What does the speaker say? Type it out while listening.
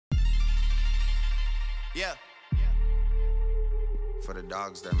Yeah. For the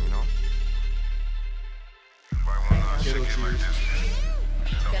dogs, them, you know.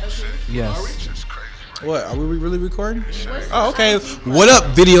 Yes. What? Are we really recording? Oh, okay. What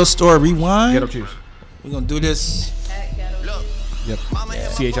up, Video Store Rewind? Ghetto Cheers. We're gonna do this Yep.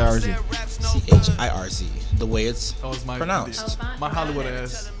 CHIRZ. CHIRZ, the way it's That was my pronounced. My Hollywood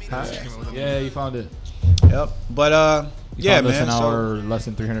ass. Yeah, you found it. Yep. But You yeah, found us man. in So our less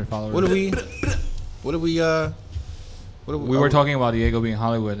than 300 followers. what do we? We were talking about Diego being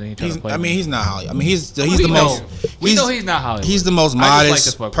Hollywood, and he tried to play. He's not Hollywood. I mean, he's the We most. know. We know he's not Hollywood. He's the most I just like modest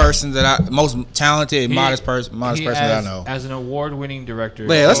this fucker. person most talented, modest person He that I know. As an award-winning director.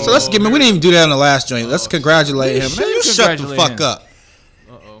 Yeah, let's give him. We didn't even do that in the last joint. Let's congratulate We him. should You shut the congratulate fuck him. up.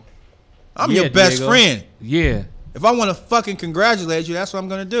 I'm Yeah, your best Diego. friend. Yeah. If I want to fucking congratulate you, that's what I'm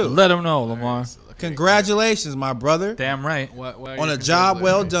gonna do. Let him know, Lamar. Congratulations, my brother, Damn right. on a job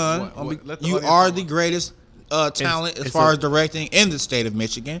well done. You are the greatest talent as far as directing in the state of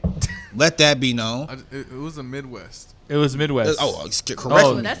Michigan. Let that be known. It was a Midwest. It was Midwest. Correct.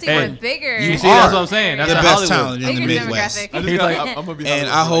 Oh, me. That's Hey, even bigger. You see, are that's what I'm saying. That's the a best Hollywood. talent in the Bigger Midwest. demographic. He's like- I'm gonna be And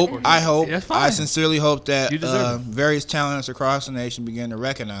Hollywood. I hope, That's fine. I sincerely hope that You deserve it. various talents across the nation begin to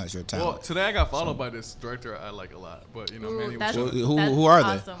recognize your Well, talent. today I got followed by this director I like a lot, but Ooh, Manny was that's- trying to, Who are they?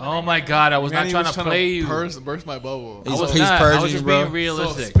 awesome. Oh my God, I was Manny not trying was to play you. burst my bubble. He's- I was he's not. I purging was you, just bro. being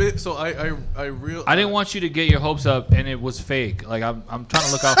realistic. I didn't want you to get your hopes up, and it was fake. Like I'm trying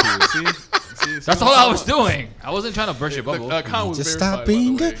to look out for you. See, That's all I was doing. I wasn't trying to burst your bubble. The account was Just verified, stop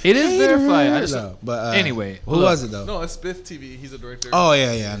being by the a way. It is verified. I just But anyway. who was it though? No, it's Spiff TV. He's a director. Oh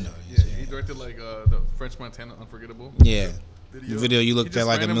yeah, I know. Yeah, he directed like the French Montana Unforgettable. Yeah, the video you He looked just at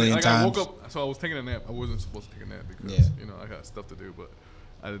like a randomly- million I times. woke up, so I was taking a nap. I wasn't supposed to take a nap because I got stuff to do, but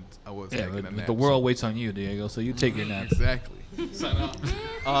I was Yeah, taking a but nap. the world waits on you, Diego. So you take your nap. Exactly. Sign up.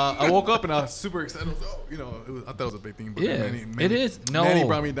 I woke up and I was super excited. I thought it was a big thing. But Yeah, Manny, it is. No. Manny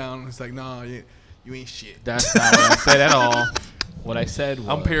brought me down. It's like, nah, you ain't shit. That's not what I said at all. What I said was.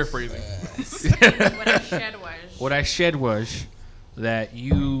 I'm paraphrasing. What I shed was. What I said was that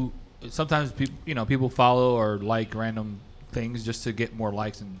you sometimes people follow or like random things just to get more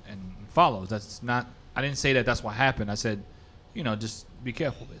likes and follows. That's not. I didn't say that. That's what happened. I said, just be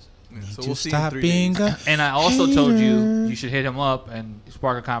careful with it. Yeah, so To we'll see in stop 3 being days. a And I also told hater. you should hit him up and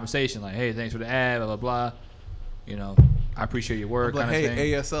spark a conversation like, hey, thanks for the ad, blah blah blah. I appreciate your work, Like, kind of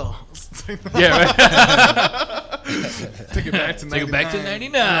hey, thing. ASL. Yeah, right. Take it back to 99. Take it back to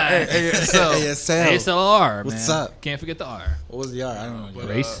 99. Hey, ASL. ASL. ASLR, What's man. up? Can't forget the R. What was the R? I don't know. But,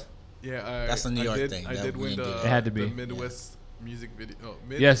 Race? Yeah, That's a New York I did, thing. I That did we win didn't do the, that. It had to be. the Midwest Music Video. Oh,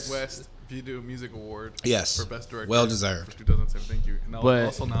 Yes. Midwest Video Music Award. Yes. For Best Director. Well deserved. For 2007. Thank you. And I But was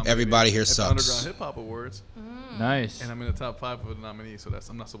also nominated everybody here at the sucks. Underground Hip Hop Awards, Nice. and I'm in the top 5 of the nominees. So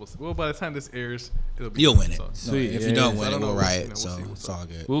I'm not supposed to. Well, by the time this airs, it'll be. You'll win it. So. No, Sweet, if yeah, you don't yeah. win I it, don't we'll know. riot. We'll So see what's it's up. all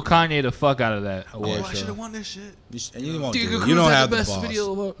good. We'll Kanye the fuck out of that award Oh, I should show. have won this shit. And you won't Diego do it. Cruz You don't had have the the best balls. video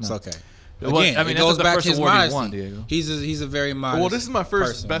award. It's No. okay. Well, Again, I mean, it that's goes the back first to his award he modesty. won, Diego. He's a very modest. Well, this is my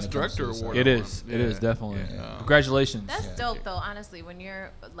first person Best when it comes to Director this. award. It is. It is Yeah. definitely. Yeah. Congratulations. That's dope, though. Honestly, when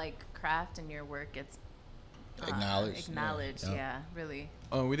your craft and your work gets Acknowledged. acknowledged, Yeah. yeah, really.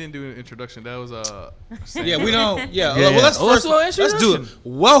 Oh, we didn't do an introduction. That was Yeah, we don't. Yeah, Yeah, well, let's yeah. first. Let's do an Let's do it. introduction.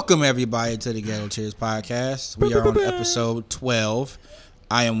 Welcome everybody to the Ghetto Cheers podcast. We are on episode 12.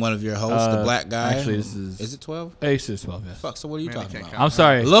 I am one of your hosts, the black guy. actually, this is- Is it 12? Ace is 12, yes. Fuck. So what are you Manny talking can't about? count. I'm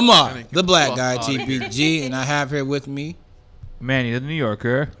sorry. Lamar, Manny, the black fuck guy, outta here. TPG, and I have here with me, Manny, the New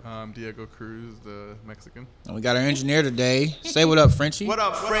Yorker. Diego Cruz, the Mexican. and we got our engineer today. Say what up, Frenchie. What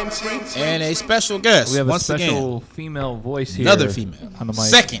up, Frenchie? And a special guest We have once a special again. female voice here. Another female. On the mic.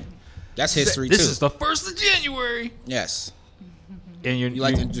 Second. That's history This too. is the 1st of January. Yes. And You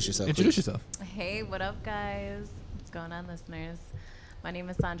like to introduce yourself, Introduce please. yourself. Hey, what up, guys? What's going on, listeners? My name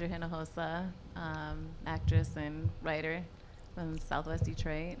is Sandra Hinojosa, actress and writer from Southwest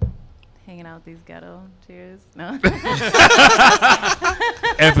Detroit. Hanging out with these ghetto cheers. No.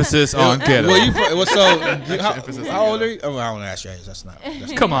 Emphasis on ghetto. Well, emphasis how on old are you? Oh, I want to ask you. That's not.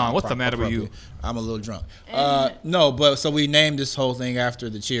 Come on, what's the matter with you? I'm a little drunk. No, but so we named this whole thing after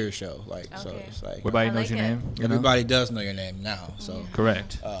the Cheers show. So Okay. it's like Everybody I knows like your it. name. you know? everybody does know your name now. So,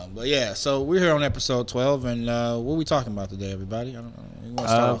 Correct. but yeah, so we're here on episode 12, and what are we talking about today, everybody? I don't know. You wanna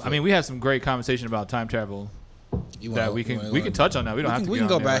start off I mean, we had some great conversation about time travel that we can touch on that. We don't have to. We can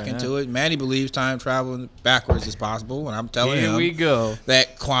go back into it. Manny believes time travel backwards is possible, and I'm telling him. Here we go.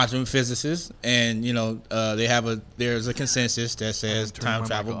 That quantum physicists and there's a consensus that says time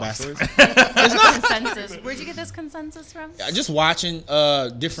travel backwards. It's not consensus. Where'd you get this consensus from? Just watching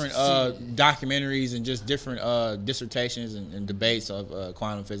different documentaries and just different dissertations and debates of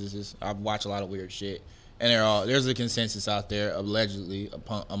quantum physicists. I've watched a lot of weird shit. And there's a consensus out there, allegedly,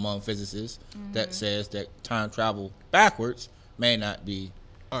 among physicists, that says that time travel backwards may not be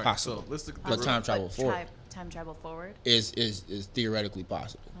possible. So let's look at but time travel forward. Time travel forward is theoretically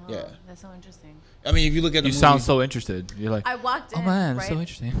possible. Oh, yeah, that's so interesting. I mean, if you look at the you movie, sound so interested. You're like, I walked in. oh man, right? that's so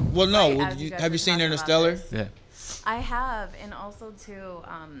interesting. well, no, Right, as you guys have you were seen talking Interstellar? about this. Yeah. I have, and also too,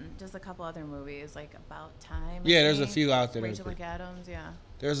 just a couple other movies like About Time. Yeah, I there's a think. few out there. Rachel McAdams, yeah.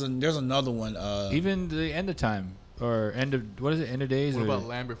 There's another one. Even the end of time or end of end of days What or about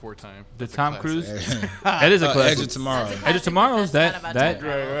Land Before Time? the That's a Tom classic. Cruise. That is a classic. Edge of Tomorrow. That's a Edge of Tomorrow's classic, that but that's not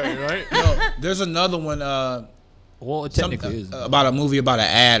that. about time Right. No, there's another one. Well, it technically is. About a movie about an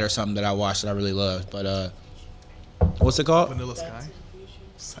ad or something that I watched that I really loved. But what's it called? Vanilla Sky.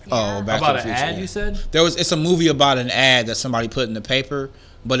 Oh, Back About to an the Future. ad, you said? It's a movie about an ad that somebody put in the paper,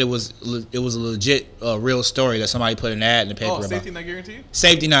 but it was a legit real story that somebody put an ad in the paper about. Safety Not Guaranteed?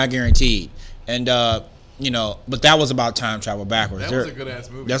 Safety Not Guaranteed. And but that was about time travel backwards. That was a good ass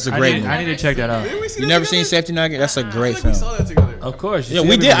movie. That's a great movie. I need to check that out. Didn't we see You that never seen together? Safety Not Guaranteed? That's a great I film. think we saw that together. Of course. Yeah,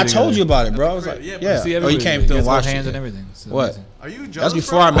 we did. I told you about it, bro. I was like, Yeah, but yeah. See Oh, you everybody came together. through and Gets all watched hands it. and everything. It's What? amazing. Are you jealous? That's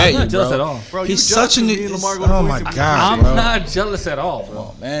before bro? I met I'm you, not jealous bro. at all. Bro, you He's jealous such an. because me and Lamar go to Oh movies my and we god, I'm bro. not jealous at all, Come bro.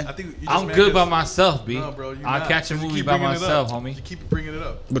 on, man. I think you just I'm mad good by 'cause- myself, B. No, bro, you're I'll not, catch a 'cause you movie keep by bringing it myself, up. homie. You keep bringing it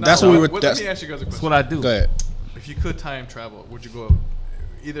up. But that's what we were- Let that's- me ask you guys a question. That's what I do. Go ahead. If you could time travel, would you go?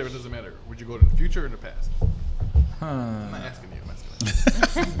 Either it doesn't matter. Would you go to the future or in the past? I'm not asking you. I'm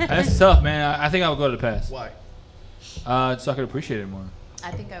asking you. That's tough, man. I think I would go to the past. Why? So I could appreciate it more.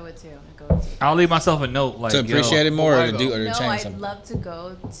 I think I would too. I'd go to. I'll leave myself a note like To appreciate it more Why or to though? do or to No, change I'd something. love to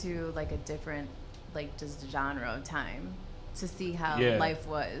go to like a different, like just genre of time, to see how Yeah. life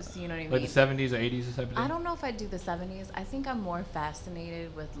was. You know what I mean? Like the 70s or 80s or something. I don't know if I'd do the 70s. I think I'm more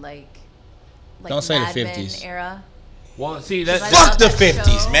fascinated with like Don't say the Mad Men 50s. era. Well, see that. Right. Fuck the That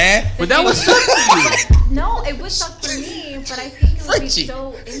 50s, show. man. But that was suck for you. No, it would suck for me, but I think it would be Fritchie.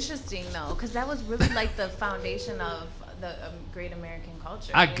 so interesting though, because that was really like the foundation of the great American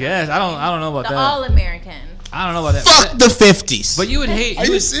culture. I you know guess what I don't know about The that. all-American. I don't know about that. Fuck the 50s. But you would hate. Are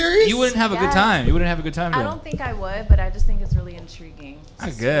you serious? You wouldn't have a good Yes. time. You wouldn't have a good time. I Though. don't think I would, but I just think it's really intriguing. I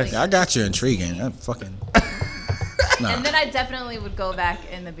It's guess. really I got you intriguing. That fucking. Nah. And then I definitely would go back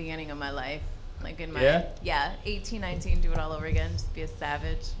in the beginning of my life. Like in my, Yeah? 18, 19, do it all over again. Just be a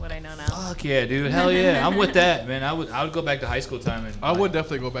savage, what I know now. Fuck yeah, dude. Hell yeah. I'm with that, man. I would go back to high school time and I would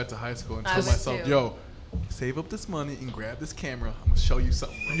definitely go back to high school and I tell would myself, too. yo, save up this money and grab this camera. I'm gonna show you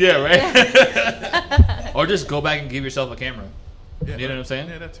something. Yeah, right. Or just go back and give yourself a camera. Yeah, You know what I'm saying?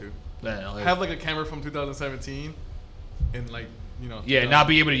 Yeah, that too. Yeah, like- Have like a camera from 2017, and like yeah, not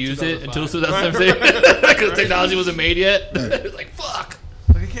be able to use it until 2005. 2017 because technology wasn't made yet. It's like fuck.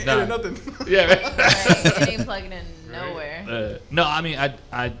 Like, I can't edit nothing. Yeah, right. Right? It ain't plugging in nowhere. No, I mean, I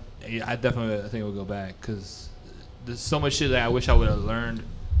definitely I think I would go back because there's so much shit that I wish I would have learned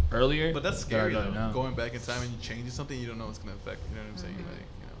earlier. But that's that I scary don't though. know. Going back in time and you changing something you don't know what's gonna affect. You know what I'm saying?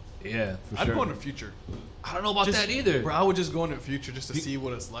 Like, Yeah, for I'd sure. go in the future. I don't know about Just- that either. Bro, I would just go in the future just to see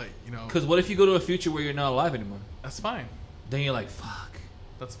what it's like. Because what if you go to a future where you're not alive anymore? That's fine. Then you're like, fuck.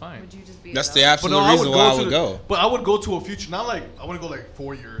 That's fine. Would you just be That's a the dumb- absolute reason why I would to go. But I would go to a future, not like I want to go like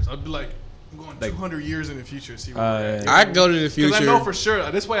 4 years. I'd be like, I'm going Like- 200 years in the future. See what we're at. yeah. I'd go to the Because I future. know for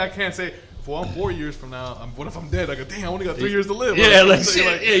sure. This way I can't say, well, I'm 4 years from now. What if I'm dead? I go, damn, I only got 3 years to live. Yeah, like So shit.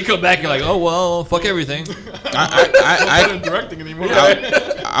 you're Yeah, you come back, you're like, oh well, fuck everything. I, I'm not directing anymore.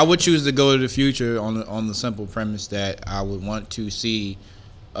 I would choose to go to the future on the simple premise that I would want to see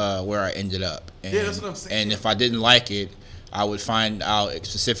where I ended up. And, Yeah, that's what I'm saying. And if I didn't like it, I would find out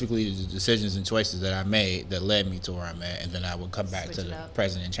specifically the decisions and choices that I made that led me to where I'm at, and then I would come back Switch to it the up.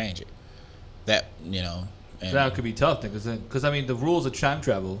 present and change it. That and That could be tough, because I mean, the rules of time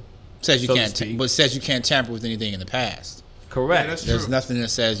travel. says you so to can't, speak. but says you can't tamper with anything in the past. Correct. Yeah, that's There's True. nothing that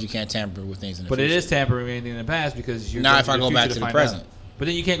says you can't tamper with things in the But future. it is tampering with anything in the past because you're. Not going if I the go back future to the find present. out. But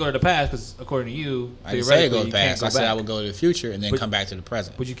then you can't go to the past because, according to you, I didn't say theoretically, go to the you can't past. go I said back. I would go to the future and then But- come back to the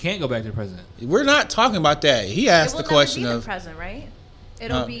present. But you can't go back to the present. We're not talking about that. He asked It will the question never be of the present, right?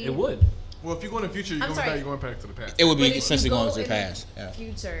 It'll be. It would. Well, if you go in the future, you're I'm going sorry. back. You're going back to the past. it would But be if essentially you going go to the in past. Yeah.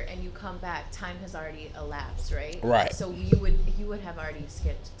 future and you come back, time has already elapsed, right? Right. So you would have already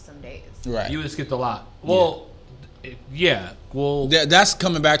skipped some days. Right. You would have skipped a lot. Well, Yeah. Well. That's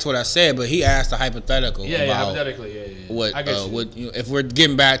coming back to what I said, but he asked a hypothetical. Yeah. about Hypothetically. Yeah. What, I guess. if we're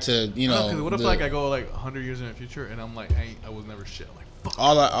getting back to, you know. Because what if like I go like 100 years in the future and I'm like, I was never shit. I'm like, fuck.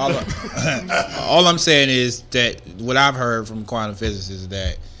 all I'm saying is that what I've heard from quantum physicists is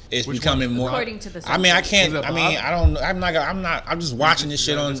that it's Which becoming one? more. According to the I mean, I census. can't. Was that I mean, Bob? I don't. I'm not. I'm just watching this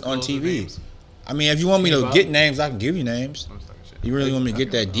shit on Disclose the TV. names? I mean, if you want me to Bob? get names, I can give you names. I'm just talking shit. You really want me to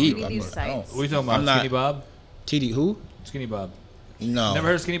get that deep? Give me these I don't- sites. What are you talking about? I'm not- Skinny Bob? TD who? Skinny Bob. No. Never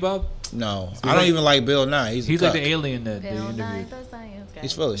heard of Skinny Bob? No. he's I don't like- even like Bill Nye. He's He's like cuck. the alien that they Bill Nye, interviewed. the science guy.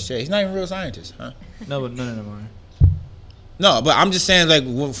 He's full of shit. He's not even a real scientist, huh? No, but no more. No, but I'm just saying, like,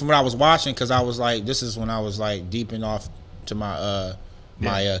 from what I was watching, because I was like, this is when I was like deeping off to my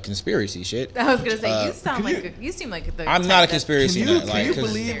conspiracy shit. I was gonna say you sound can like you seem like the. I'm type not a that- conspiracy Can you, nut. Like, can you 'cause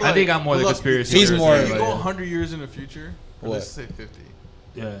believe? I think I'm more the look, conspiracy. He's theorist more- than If you go everybody. 100 years in the future, or What? let's say 50,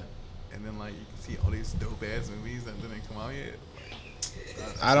 Yeah. and then like you can see all these dope ass movies that didn't come out yet.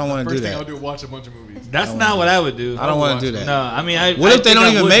 I don't want to do First thing I'll that. do is watch a bunch of movies. That's not what I would do. I don't want to do that. No, I mean, I. What I if they think don't I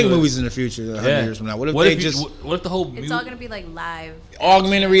even would make do it. movies in the future, 100 Yeah. years from now? What if they just What if the whole It's all gonna be like live.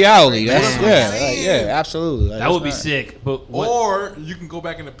 augmented reality? That's Yeah. yeah, absolutely. Like, that would be that's not- sick. But what? Or you can go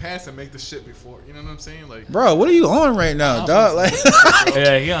back in the past and make the shit before. You know what I'm saying? Like, Bro, what are you on right now, dog? Like,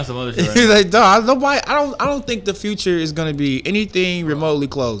 Yeah, he on some other shit. Right he's now. like, dog, nobody. I don't think the future is gonna be anything remotely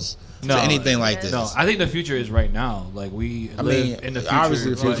close No. to anything like this. No, I think the future is right now. Like we I live mean, in the future.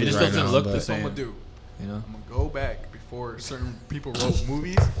 obviously the but future it is just right doesn't now, look but- the that's what I'm same. gonna do. You know. I'm gonna go back before certain people wrote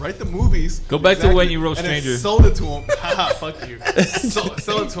movies. Write the movies. Go back to when you wrote and then Stranger. sold it to them. Haha, fuck you. Sell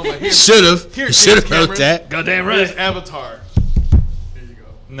it to them. Like, here, Should have. Here, Should have Cameron. wrote that. Goddamn Here's right. Avatar. There you go.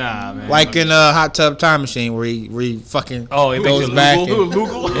 Nah, man. Like in Hot Tub Time Machine, where he fucking Oh, it makes goes you back.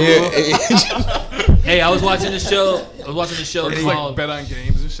 Google. and- yeah, Hey, I was watching the show. I was watching the show Or just like called. bet on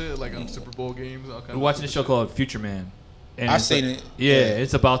games and shit, like on Super Bowl games. All kinds We're watching the show called Future Man. And I've it's seen like- it. Yeah, Yeah.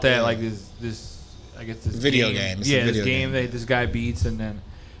 it's about that Yeah. like this I guess this Video game. It's a Yeah, this video game game. that this guy beats, and then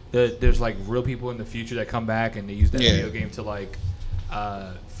there's like real people in the future that come back and they use that Yeah. video game to like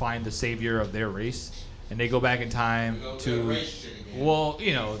find the savior of their race, and they go back in time to well,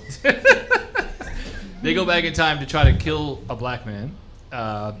 you know, they go back in time to try to kill a black man.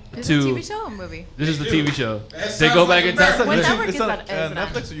 Is to it a TV show or a movie? This is the TV show. They go back in time. What network It's is on that? Is it on?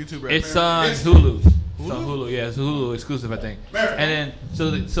 Netflix or YouTube? Right? It's on Hulu. It's on Hulu. Yeah, it's Hulu exclusive, I think. And then so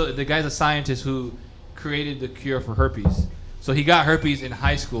the guy's a scientist who created the cure for herpes. So he got herpes in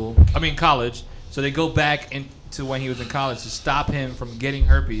college. So they go back into when he was in college to stop him from getting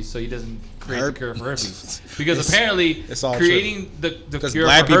herpes, so he doesn't create the cure for herpes. Because It's- apparently it's all creating the because cure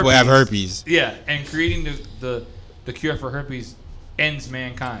black for people herpes, have herpes. Yeah, and creating the cure for herpes ends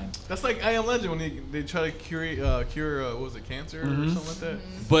mankind. That's like I Am Legend when they try to cure what was it, cancer or something like that.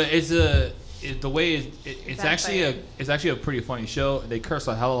 But the way it's actually a pretty funny show. They curse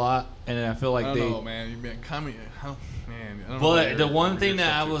a hell of a lot, and then I feel like I don't they. know, man. You been comedy, man. I don't know But the where one your thing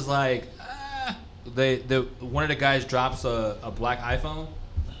that I stuff was like, one of the guys drops a black iPhone,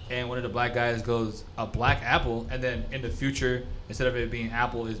 and one of the black guys goes a black apple, and then in the future, instead of it being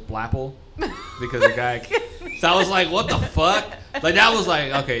apple, is blapple, because the guy. So I was like, what the fuck? Like that was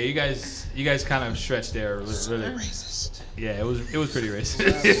like, okay, you guys kind of stretched there. Really, Racist. yeah, it was pretty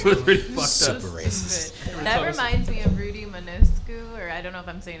racist. It was pretty fucked up. Super racist. That reminds me of Rudy Maniscu, or I don't know if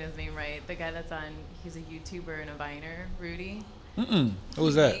I'm saying his name right. The guy that's on, he's a YouTuber and a Viner, Rudy. Who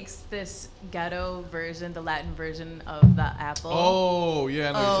was He that? makes this ghetto version, the Latin version of the apple. Oh yeah,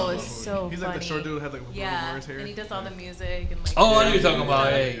 I know Oh, you're talking it's about. so He's like the short funny. dude who had like Bruno Yeah, Mars hair. and he does all the music and like. Oh, I know the- you're talking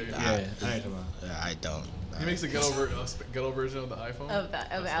about. Yeah, Yeah, yeah, yeah, yeah. I know you're talking about. I don't. He makes a ghetto version of the iPhone. Of the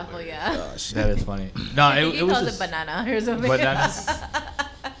apple, hilarious. yeah. Oh, shit. That is funny. No, I think it he was calls just, it banana or something. Bananas.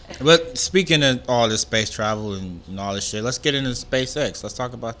 But speaking of all this space travel and all this shit, let's get into SpaceX. Let's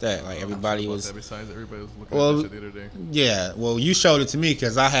talk about that. Like everybody was. Besides, everybody was looking Well, at that shit the other day. Yeah, well, you showed it to me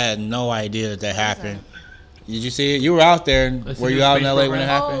because I had no idea that happened. Did you see it? You were out there. And It's were a you new out in space LA when it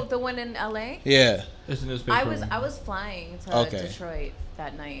program? Oh, happened? the one in LA. Yeah. It's a newspaper. I was flying to Okay. Detroit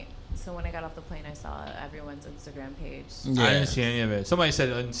that night, so when I got off the plane, I saw everyone's Instagram page. Yeah. I didn't see any of it. Somebody said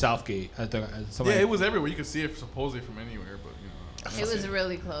in Southgate. I thought somebody. Yeah, it was everywhere. You could see it supposedly from anywhere, but It was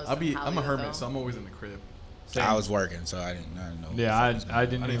really close. I'm in a Hollywood, hermit, though. so I'm always in the crib. Same. I was working, so I didn't know. Yeah, I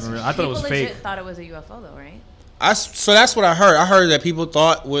didn't I even. I thought it was People fake. legit thought it was a UFO, though, right? So that's what I heard. I heard that people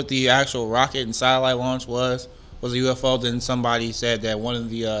thought what the actual rocket and satellite launch was a UFO. Then somebody said that one of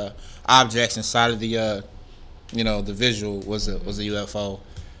the objects inside of the the visual was a UFO.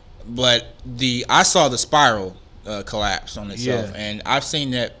 But I saw the spiral collapse on itself, Yeah. and I've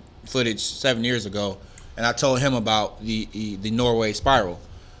seen that footage 7 years ago, and I told him about the Norway spiral.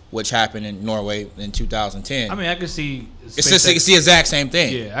 which happened in Norway in 2010. I mean, I could see it's the exact same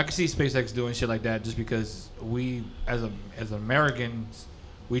thing. Yeah, I could see SpaceX doing shit like that just because we, as Americans,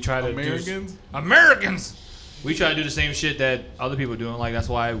 we try to Americans, we try to do the same shit that other people are doing. Like that's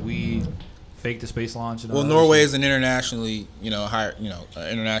why we fake the space launch. And Well, all Norway that is an internationally, higher,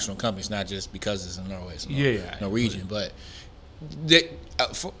 international company. It's not just because it's in Norway. It's Norwegian, but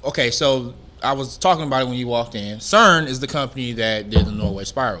okay. So I was talking about it when you walked in. CERN is the company that did the Norway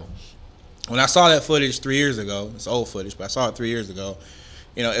Spiral. When I saw that footage 3 years ago, it's old footage, but I saw it 3 years ago.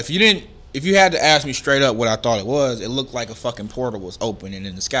 If you had to ask me straight up what I thought it looked like a fucking portal was opening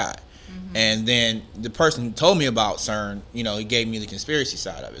in the sky. Mm-hmm. And then the person who told me about CERN, he gave me the conspiracy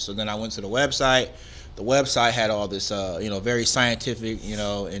side of it. So then I went to the website. The website had all this, very scientific, in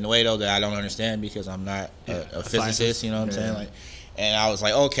a way though that I don't understand because I'm not a physicist. You know what I'm saying? And I was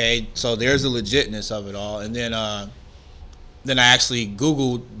like, okay, so there's the legitness of it all. And then I actually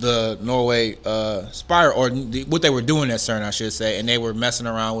Googled the Norway Spiral, or what they were doing at CERN, I should say, and they were messing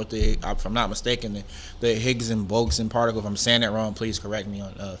around with if I'm not mistaken, the Higgs and Boson particle. If I'm saying that wrong, please correct me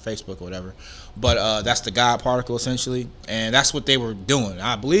on Facebook or whatever. But that's the God particle, essentially, and that's what they were doing.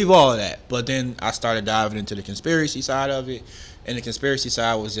 I believe all of that. But then I started diving into the conspiracy side of it, and the conspiracy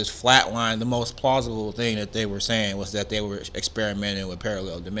side was just flatline. The most plausible thing that they were saying was that they were experimenting with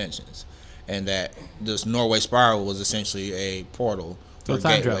parallel dimensions, and that this Norway Spiral was essentially a portal for a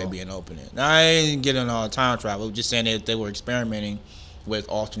gateway being opened. Now, I ain't getting all time travel. Just saying that they were experimenting with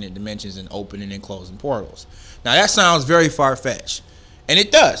alternate dimensions and opening and closing portals. Now, that sounds very far-fetched. And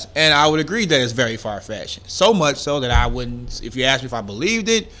it does. And I would agree that it's very far-fetched. So much so that I wouldn't, if you asked me if I believed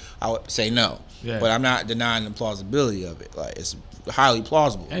it, I would say no. Yeah. But I'm not denying the plausibility of it. Like, it's highly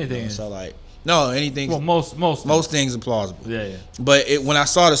plausible. Anything. So, like, no, anything. Well, most things are plausible. Yeah. But when I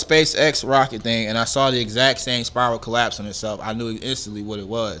saw the SpaceX rocket thing and I saw the exact same spiral collapse on itself, I knew instantly what it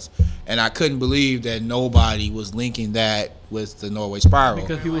was. And I couldn't believe that nobody was linking that with the Norway Spiral.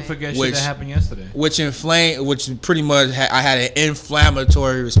 Because people forget shit that happened yesterday. Which pretty much I had an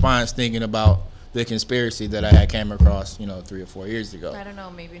inflammatory response thinking about the conspiracy that I had came across, 3 or 4 years ago. I don't know.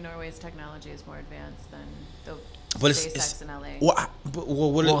 Maybe Norway's technology is more advanced than the but SpaceX in LA.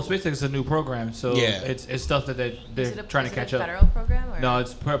 Well, SpaceX is a new new so it's stuff that they're trying to catch up. Is it a federal program? Or? No,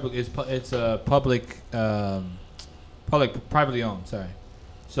 it's privately owned. Sorry.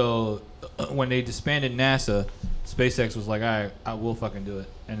 So when they disbanded NASA, SpaceX was like, all right, I will fucking do it,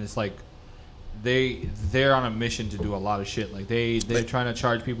 and it's like they're on a mission to do a lot of shit. Like they're trying to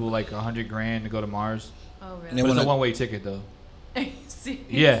charge people like $100,000 to go to Mars. Oh really? But it's a one-way ticket though. Serious?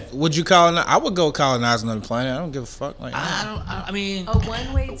 Yeah. Would you colonize? I would go colonize another planet. I don't give a fuck. Like I mean, a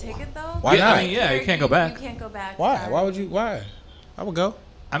one-way ticket though. Why not? I mean, yeah, you can't go back. You can't go back. Why? Why would you? Why? I would go.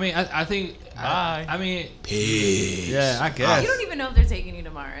 I mean, I think. I mean, peace. Yeah, I guess. You don't even know if they're taking you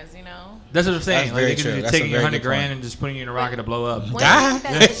to Mars. That's what I'm saying. That's like they could true. be That's taking a very $100,000 good point. and just putting you in a rocket to blow up.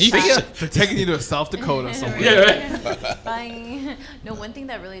 They're taking you to South Dakota somewhere. Yeah, Bye. No, one thing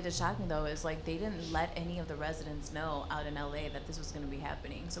that really did shock me though is like they didn't let any of the residents know out in LA that this was going to be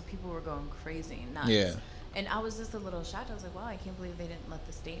happening. So people were going crazy and nuts. Yeah. And I was just a little shocked. I was like, wow, I can't believe they didn't let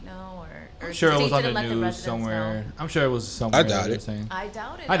the state know, or I'm sure the it was state on didn't the let the news residents somewhere. know. I'm sure it was somewhere. I doubt it. I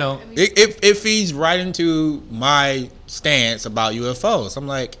doubt it. I don't. mean, It feeds right into my stance about UFOs. I'm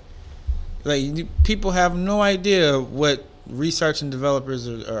like people have no idea what research and developers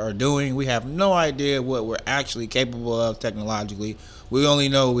are doing. We have no idea what we're actually capable of technologically. We only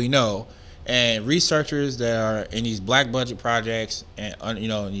know what we know. And researchers that are in these black budget projects and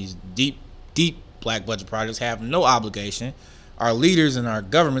in these deep black budget projects have no obligation. Our leaders and our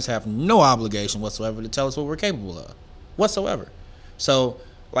governments have no obligation whatsoever to tell us what we're capable of, whatsoever. So,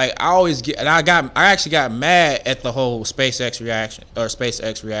 like, I actually got mad at the whole SpaceX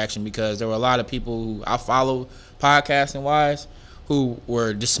reaction because there were a lot of people who I follow podcasting wise who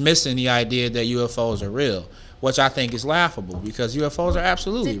were dismissing the idea that UFOs are real, which I think is laughable because UFOs are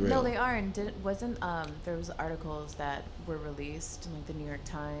absolutely real. No, they are. And there was articles that were released in like the New York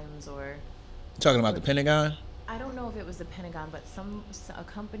Times or. Talking about the Pentagon? I don't know if it was the Pentagon, but a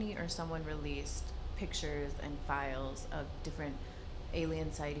company or someone released pictures and files of different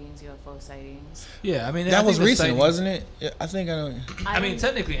alien sightings, UFO sightings. Yeah, I mean that was recent, wasn't it? Yeah, I think I know. I mean,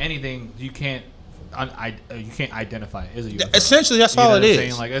 technically, anything you can't identify as a UFO. Essentially, that's all it is.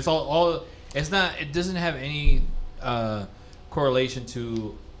 Saying? Like it's all. It's not. It doesn't have any correlation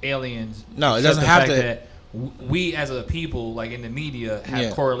to aliens. No, it doesn't have to. That we as a people, like in the media,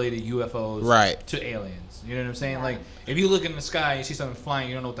 have correlated UFOs to aliens. You know what I'm saying? Yeah. Like if you look in the sky and you see something flying,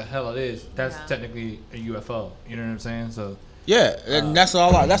 you don't know what the hell it is. That's technically a UFO. You know what I'm saying? So and that's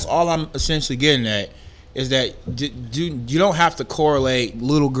all I'm essentially getting at is that you don't have to correlate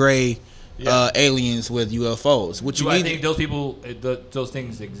little gray aliens with UFOs. What Do you I need? think those people, those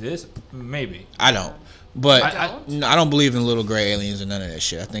things exist? Maybe. I don't. But I I don't believe in little gray aliens or none of that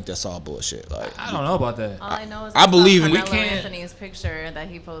shit. I think that's all bullshit. Like I don't know about that. All I know is I believe in- in We Carmelo can't- Anthony's picture that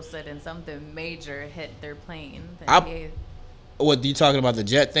he posted and something major hit their plane. That I- he- what you talking about, the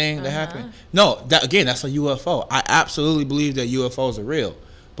jet thing that happened? No, that again, that's a UFO. I absolutely believe that UFOs are real.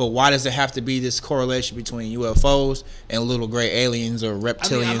 But why does it have to be this correlation between UFOs and little gray aliens or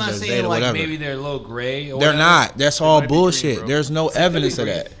reptilians I'm not or saying Zeta, like whatever? maybe they're a little gray. Or They're whatever, not. That's all might be green, bullshit. bro. There's no evidence of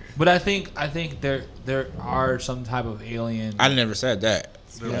that. But I think there are some type of alien. I never said that.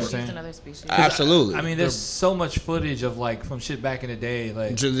 You know what I'm Species, saying? another species. Absolutely. I mean, there's so much footage of like from shit back in the day,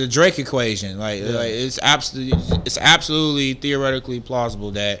 like The Drake equation, like it's absolutely theoretically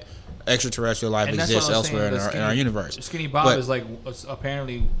plausible that extraterrestrial life and that's what exists I was elsewhere saying, in our universe. Skinny Bob But- is like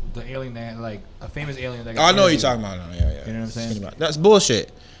apparently the alien that like a famous alien that. Oh, got I know what you're interviewed. talking about. Yeah. You know what I'm saying? Skinny Bob. That's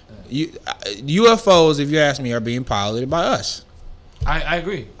bullshit. UFOs, if you ask me, are being piloted by us. I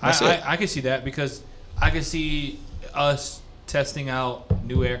agree. That's it. I can see that because I can see us testing out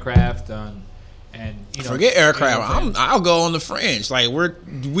new aircraft and you know Forget aircraft. you know what I'm saying? I'll go on the fringe. Like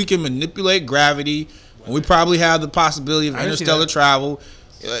we can manipulate gravity. And we probably have the possibility of I can see interstellar that. travel.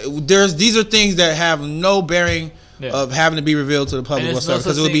 These are things that have no bearing Yeah. of having to be revealed to the public And there's no whatsoever,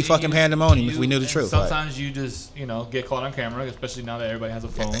 because it such would be thing- fucking pandemonium if we knew the and truth. Like, Sometimes you just get caught on camera, especially now that everybody has a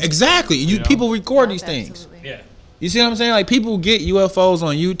phone. exactly. You know? people record these things. Absolutely. Yeah. You see what I'm saying? Like people get UFOs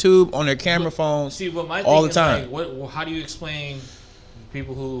on YouTube on their camera phones. See, but my all thing the is, time. Like, how do you explain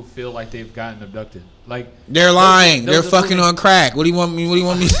people who feel like they've gotten abducted? Like They're lying. there They're was a fucking movie- on crack. What do you want me? What do you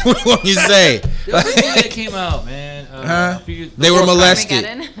want me? What do you want me to say? There was a movie that came out, man. Huh? The They were fourth kind. molested.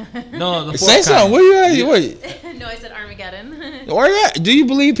 Armageddon. No, the Say fourth something. kind. What are you? Wait. No, I said Armageddon. Or that? Do you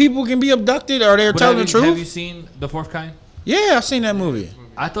believe people can be abducted? Or they're But telling the have you truth? seen the fourth kind? Yeah, I've seen that movie.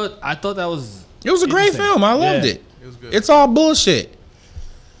 I thought that was. It was a great interesting. film. I loved Yeah. it. It was good. It's all bullshit.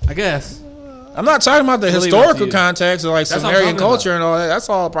 I guess. I'm not talking about the Really historical want to- context of like That's what I'm Sumerian talking culture and all that. That's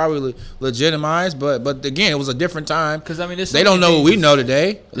all probably legitimized, but again, it was a different time. Because I mean, there's so They don't many know what we things- know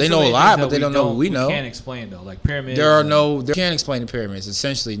today. They there's so know a many lot, things but that they don't know what we know. Can't explain though, like pyramids. There are and- no. They can't explain the pyramids.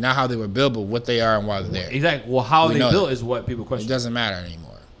 Essentially, not how they were built, but what they are and why they're there. Exactly. Well, how We they know built that. is what people It question. doesn't matter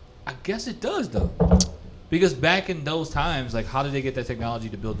anymore. I guess it does though, because back in those times, like, how did they get that technology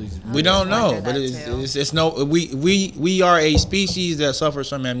to build these? We don't know, wondered but that it's, too. it's no. We are a species that suffers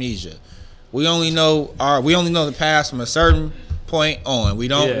from amnesia. We only know the past from a certain point on. We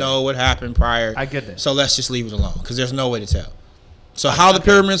don't Yeah. know what happened prior. I get that. So let's just leave it alone because there's no way to tell. So how the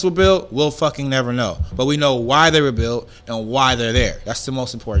pyramids were built, we'll fucking never know. But we know why they were built and why they're there. That's the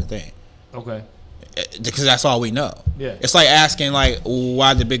most important thing. Okay. Because that's all we know. Yeah. It's like asking like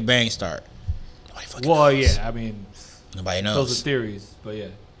why did the Big Bang start? Nobody fucking Well, knows. yeah. I mean, Nobody those knows. are theories, but yeah,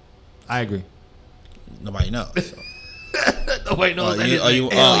 I agree. Nobody knows. Nobody knows Oh, you,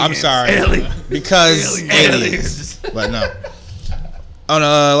 anything. I'm sorry. Aliens. Because aliens. Aliens. But no. On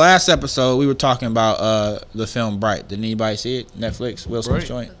the last episode, we were talking about the film Bright. Didn't anybody see it? Netflix, Will Smith's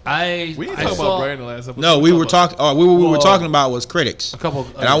Bright? joint. I We didn't I talk saw about Brian in the last episode. No, we were talking. Oh, we were Well, talking about was critics, a couple,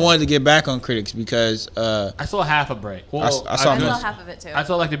 and I wanted to get back on critics because. I saw half a break. Well, I saw I some- saw half of it too. I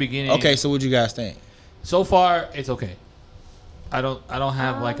saw like the beginning. Okay, so what you guys think? So far, it's okay. I don't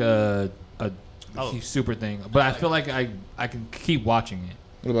have like a Oh. super thing, but I feel like I can keep watching it.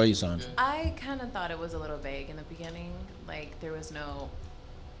 What about you, Sandra? I kind of thought it was a little vague in the beginning. Like there was no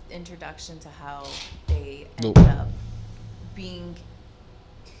introduction to how they Nope. ended up being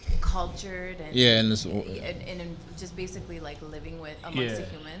cultured and Yeah, and this. and just basically like living with amongst Yeah. the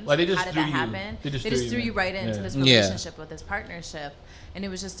humans. Like, they just how did threw that you- happen? they just They threw just you threw you in. right into Yeah. this Yeah. relationship with this partnership, and it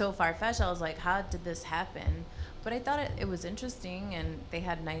was just so far fetched. I was like, how did this happen? But I thought it was interesting, and they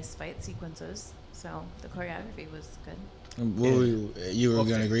had nice fight sequences. So the choreography was good You were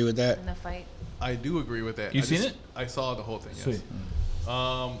gonna agree with that? in the fight. I do agree with that. You I seen just- it? I saw the whole thing. Yes. Sweet.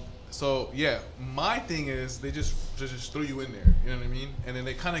 So yeah, my thing is they just throw you in there. You know what I mean? And then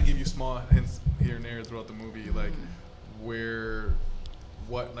they kind of give you small hints here and there throughout the movie, like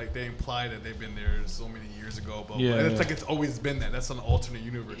like they imply that they've been there so many years ago. But Yeah, and it's yeah. like it's always been that. That's an alternate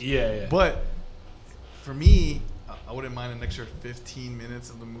universe. Yeah, yeah. But for me, I wouldn't mind an extra 15 minutes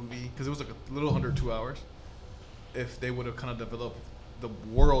of the movie because it was like a little under 2 hours. If they would have kind of developed the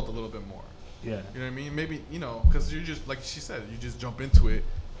world a little bit more. Yeah. You know what I mean? Maybe, because you're just, like she said, you just jump into it,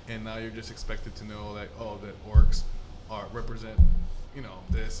 and now you're just expected to know, like, oh, that orcs represent,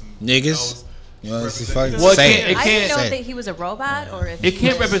 this. And Niggas? elves. You know, it's Represent- fucking Well, say it I didn't know Say that he was a robot or if It he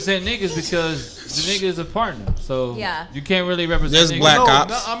can't was- represent niggas because the nigga is a partner. So Yeah. you can't really represent There's niggas. black No,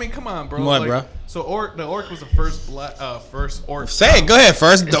 cops. no, I mean, come on, bro. What, like, bro? So the orc was the first orc. Say it. Go ahead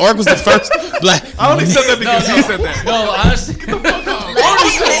first. The orc was the first black. I only said that because you said that. No, honestly, Let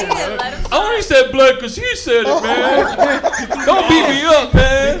him I only said black because he said it, man. Don't beat me up,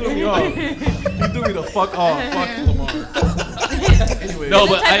 man. He threw me off. He threw me the fuck off. Fuck Lamar. Anyway, No,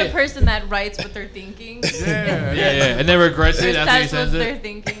 the but type I- of person that writes what they're thinking. yeah, Yeah, and then regrets Or it after he says what sends they're it.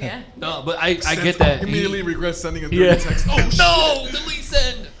 thinking, yeah. No, but I get that. Immediately regrets sending a dirty Yeah. text. Oh No, delete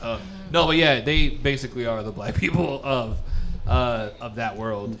send. No, but yeah, they basically are the black people of that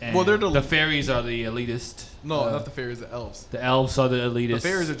world. And Well, they're the- fairies are the elitist. no, not the fairies, the elves. The elves are the elitist. The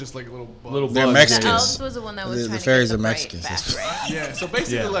fairies are just like little bugs. little They're bugs, The Mexicans. yeah. elves was the one that was The trying to fairies get are the bright Mexicans. back, right? Yeah, so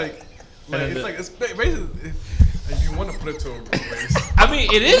basically, Yeah. like then it's the- like it's basically if you want to put it to a race. I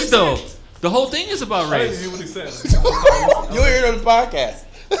mean, it is though. The whole thing is about I didn't race. hear what he said. You hear it on the podcast.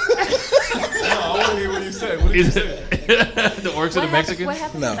 No, I want to hear what you said. What did you Is say? it the orcs are the Mexicans? What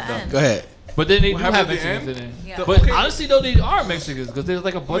happened No, at the end? go ahead. But then they What do happened have at the Mexicans in end? it. Yeah. But Okay. honestly, though, they are Mexicans because there's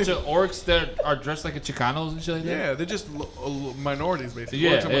like a bunch of orcs that are dressed like a Chicanos and shit like that. Yeah, they're just minorities basically.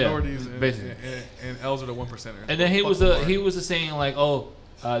 Yeah, Orcs are yeah, minorities, basically. and elves are the 1%ers. And then he Fuck was the a bar. he was a saying like, oh,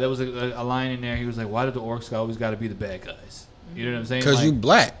 there was a line in there. He was like, why did the orcs always got to be the bad guys? You know what I'm saying? Because Like, you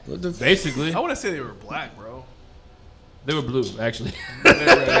black. What the basically I wouldn't say they were black, bro. they were blue actually. They were,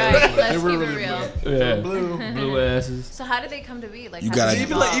 Right, let's they were keep it really real. blue. Yeah. Blue. Blue asses. So how did they come to be? Like, You how gotta- did they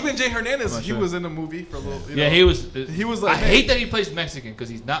Even like evolve? even Jay Hernandez, I'm not he sure. was in the movie for a little. You Yeah, know, he was. He was like, I hate that he plays Mexican because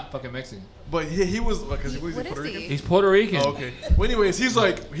he's not fucking Mexican. but he was because he was What Puerto is Rican. he? He's Puerto Rican. Oh, okay. Well, anyways, he's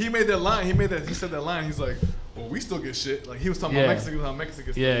like he made that line. He said that line. He's like, well, we still get shit. Like he was talking Yeah. about Mexicans, how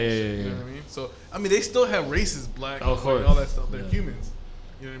Mexicans still Yeah, get yeah, shit. yeah, You know yeah. what I mean? So I mean, they still have races, black, Of course. and all that stuff. They're Yeah. humans.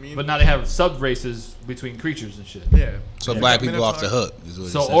 You know what I mean? But now they have sub races between creatures and shit. yeah. So Yeah. black Minotaur. people off the hook. Is what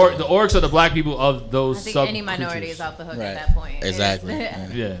So it says. the orcs are the black people of I those think sub any minority creatures. is off the hook Right. at that point. Exactly.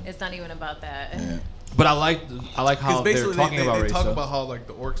 It's, Yeah. it's not even about that. Yeah. But I like how Because they're basically talking they about race. talk though. about how like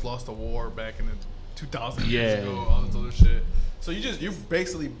the orcs lost a war back in the 2000 Yeah. years ago, all this other shit. So you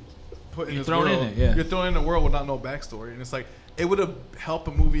basically put in You're this thrown in world. it, yeah. You're thrown in a world without no backstory, and it's like it would have helped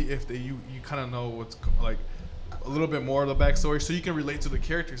a movie if you kind of know what's like a little bit more of the backstory, so you can relate to the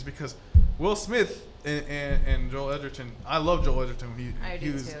characters. Because Will Smith and Joel Edgerton, I love Joel Edgerton. I do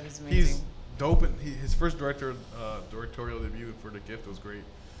He was, too. He's he's amazing. dope, and his first directorial debut for The Gift was great.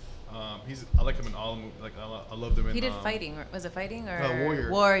 I like him in all the movies. Like I loved him in. He did fighting. Was it fighting or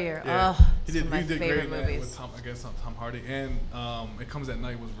Warrior. Warrior. Yeah. Oh, he it's did. one He of my did favorite great in that movies. with Tom Hardy, and It Comes at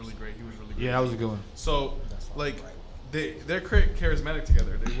Night was really great. He was really great. Yeah, that was a good one. So like they're charismatic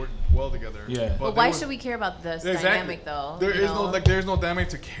together. They work well together. Yeah. But they why were- should we care about this Exactly. dynamic though? There you is know? there's no dynamic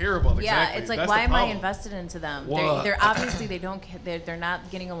to care about. Yeah, Exactly. it's like That's why the am I problem. invested into them? Well, They're obviously they don't they're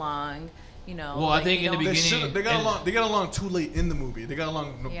not getting along. You know. Well, I like, think they in the don't- They beginning- should. They got and- along. They got along too late in the movie. They got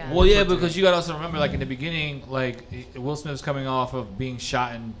along. Yeah. Well, yeah, towards the because end. you got to also remember, like in the beginning, like Will Smith's coming off of being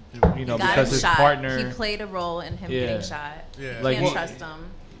shot, and got because him his shot. partner, He played a role in him Yeah. getting shot. Yeah. You Like, can't well- trust him.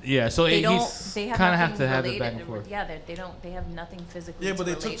 yeah. So They don't. he's They have kind of have nothing to have it related. back and forth. Yeah, they don't. They have nothing physically. Yeah, but to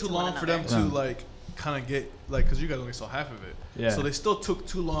they took relate too to one long for them another. to No. like kind of get like because you guys only saw half of it. Yeah. So they still took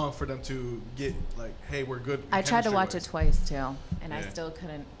too long for them to get like, hey, we're good. I tried to watch it twice too, and I Yeah. still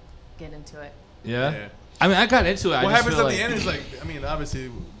couldn't get into it. Yeah. Yeah. I mean, I got into it. I What just happens feel at like, the end is like, I mean,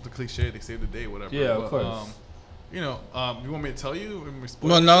 obviously the cliche, they save the day, whatever. Yeah, of but, course. You you want me to tell you? Want me to spoil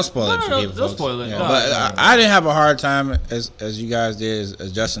Well, it? no, spoil it. No, for no, people, don't folks. spoil it. Yeah, No, but no, no. I didn't have a hard time as you guys did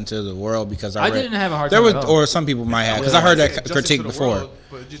adjusting to the world because I I read, didn't have a hard there time was, at all. or some people might have because Yeah. I heard Say that adjusting critique to the before. world,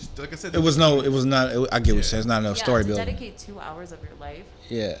 but just like I said, It was not. I get what you're saying. It's not enough Yeah, story to building. dedicate 2 hours of your life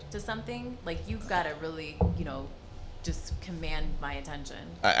Yeah, to something like you've got to really, just command my attention.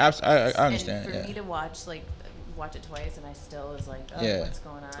 I understand. And for Yeah. me to watch it twice, and I still was like, oh, Yeah. what's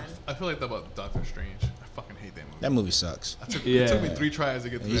going on? I feel like that about Doctor Strange. I fucking hate that movie. That movie sucks. Yeah. It took me 3 tries to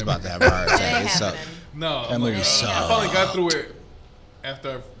get through He's that about to movie. have a heart It attack. ain't It sucks. happening. No, That I'm movie like, sucks. I finally got through it after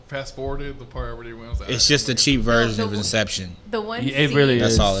I fast forwarded the part where they went. I was like, It's "Alright, just a I'm gonna cheap version the- of Inception. The one Yeah, it scene, really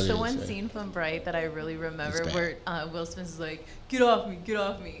That's is. all it the is. one yeah. scene from Bright that I really remember It's bad. where Will Smith's like, get off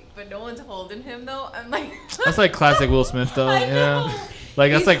me, but no one's holding him though. I'm like, That's like classic Will Smith, though. I you know. know?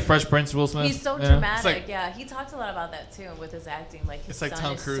 Like that's He's- like Fresh Prince Will Smith. he's so you know? dramatic. It's like- Yeah, he talks a lot about that too with his acting. Like his It's like son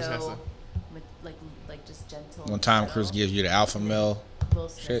Tom is Cruise so, has to- like just gentle. When and Tom subtle. Cruise gives you the alpha male, Will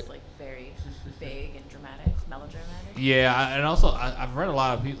Smith's shit. like very big and dramatic, melodramatic. Yeah, and also I've read a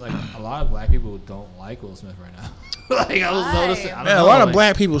lot of people, like a lot of black people don't like Will Smith right now. Like I was Why? noticing. I don't Man, know, a lot of like,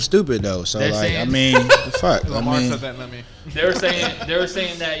 black people stupid though. So They're like, I saying- mean, the fuck. I Lamar mean, said that, not me. They were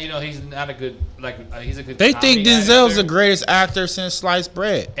saying that he's not a good he's a good. they think comedy Denzel's the actor. greatest actor since sliced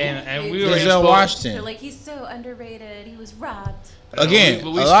bread. And we Denzel already Denzel spoke- Washington. They're like, he's so underrated. He was robbed. Again,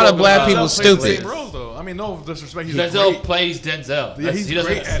 we a lot of spoke black about- people Denzel plays the stupid, same roles, though. I mean, no disrespect. He's Denzel great. plays Denzel. Yeah, That's- he's he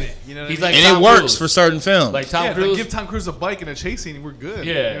doesn't- great at it. You know what He's I like mean? and it Tom works Cruise. for certain films. Like Tom yeah, Cruise. like give Tom Cruise a bike and a chase scene, we're good.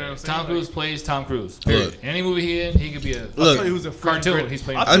 Yeah, You know what I'm saying? Tom Like, Cruise plays Tom Cruise. Look. Period. Any movie he in, he could be a I'll Look. tell you who's a freaking cartoon. great- He's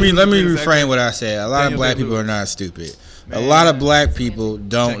playing. I'll tell I you mean, who's let the me greatest reframe actor. what I said. A lot of Daniel black Day-Lewis. people are not stupid. A Man. lot of black people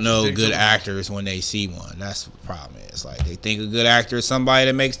don't Jake- know Jake good Gyllenhaal. actors when they see one. That's the problem. It's like they think a good actor is somebody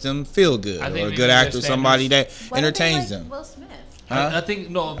that makes them feel good, I think or a maybe good their actor is somebody that Why don't they entertains like them. Will Smith. Huh? I think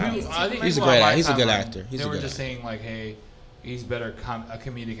no. People, I think He's a people great on my act- he's a good timeline, actor. He's they a were good just actor. saying like, hey, he's better a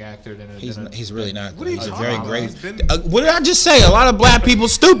comedic actor than a. He's than a, he's really not. What are you He's a talking very about? great. He's been- What did I just say? A lot of black people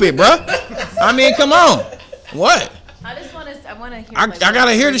stupid, bruh. I mean, come on. What? I just want to. I want to hear. I like, gotta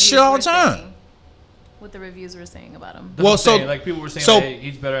what hear the this shit reviews all were the time. saying. What the reviews were saying about him. That's Well, what I'm so- saying. Like people were saying, so- hey,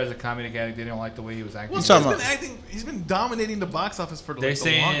 he's better as a comedic actor. They don't like the way he was acting. Well, You talking he's about- been acting. He's been dominating the box office for They're the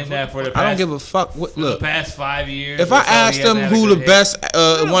saying longest. that What for the I don't past, give a fuck. What, for the look, past 5 years. if or I so, asked he them hasn't had a who good the hit. best,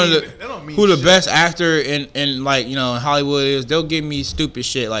 don't one of mean- the that don't mean who the shit. best actor in like Hollywood is, they'll give me stupid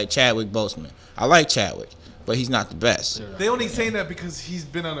shit like Chadwick Boseman. I like Chadwick, but he's not the best. They only saying that because he's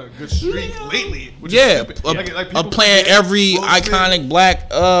been on a good streak lately. Which Yeah, is stupid. Like of people playing forget every Will Smith iconic black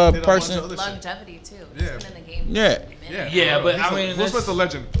did a bunch of person. other shit. Longevity too. Yeah. He's been in the game. Yeah. for a minute. Yeah, but He's I mean, Will that's- Smith's a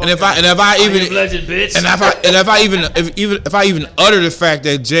legend. And if Fuck I I am even legend, bitch. and if I even utter the fact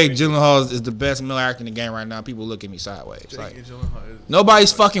that Jake Gyllenhaal is the best male actor in the game right now, people look at me sideways. Jake Like Gyllenhaal is-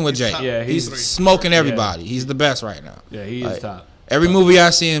 nobody's fucking with Jake. top Yeah, he's three. smoking everybody. He's the best right now. yeah, he is Like, top. Every movie I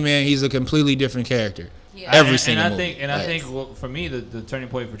see him in, he's a completely different character. Yeah. Every and, single and I movie. think, and I Like, think, well, for me, the turning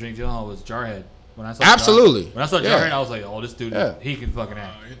point for Jake Gyllenhaal was Jarhead. When I saw Absolutely. When I saw Yeah. Jarhead, I was like, oh, this dude, Yeah. he can fucking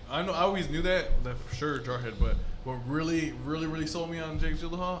act. I know. I always knew that for sure, Jarhead. But what really sold me on Jake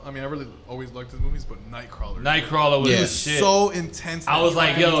Gyllenhaal. I mean, I really always liked his movies, but Nightcrawler. Nightcrawler was Yeah. the was shit. so intense. I was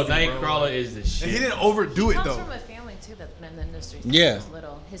like, yo, bro. Nightcrawler is the shit. And he didn't overdo He it comes though. from a family too that's been in the industry since Yeah. he was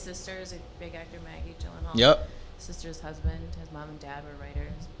little. His sister is a big actor, Maggie Gyllenhaal. Yep. Sister's husband, his mom and dad were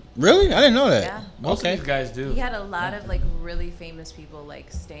writers. Really? I didn't know that. Yeah. Most Okay. of these guys do. He had a lot of like really famous people like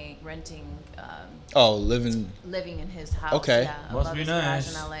renting, Oh, living living in his house. Okay. Yeah, Must above be his garage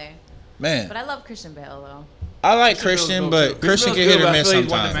nice. in LA. man. But I love Christian Bale though. I like Christian Christian, Bale's dope, but too. Christian Bale's can hit good, or but I miss feel he's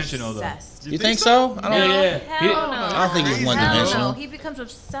sometimes. one-dimensional, though. Obsessed. You think so? I don't. Yeah, No, yeah. hell He- no. I don't think he's Crazy. one-dimensional. Hell no. He becomes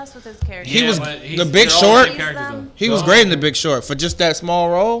obsessed with his character. He was but he's- The Big they're all the Short. same characters, though. He was They're great all- in The Big Short for just that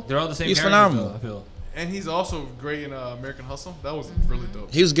small role. They're all the same He's characters, phenomenal. though, I feel. And he's also great in American Hustle. That was really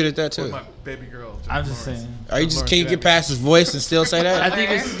dope. He was good at that With too. my baby girl. I'm Jennifer just Lawrence. saying. Are you just Lawrence, can you get past his voice and still say I that?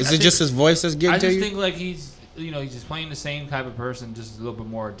 think it's. Is it just his voice that's I getting to just you? think like he's just playing the same type of person, just a little bit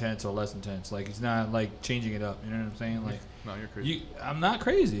more intense or less intense. Like he's not like changing it up. You know what I'm saying? Like No, you're crazy. I'm not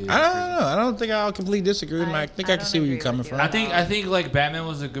crazy. I don't know. I don't think I'll completely disagree with him. I think I I can don't see where you're agree coming with you. from. I think like Batman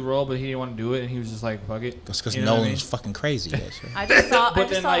was a good role, but he didn't want to do it, and he was just like, fuck it. That's because You know what I Nolan mean? was fucking crazy. Yes, I just saw, But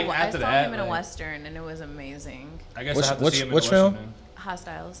then, like, after that, him in a like- western and it was amazing. I guess Which- I have to which- see him in which the Western film? now.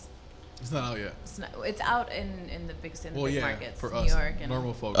 Hostiles. It's not out yet. It's out in the big Well, big yeah, markets, for New us, York and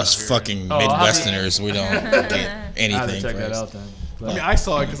normal folks. Us out here. fucking Oh, I'll have to- Midwesterners, we don't get I have to anything check for that us. out then. I mean, I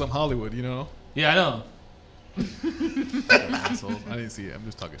saw it because I'm Hollywood, you know. Yeah, I know. Asshole. I didn't see it. I'm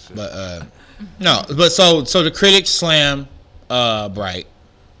just talking shit. But no, but so the critics slam Bright.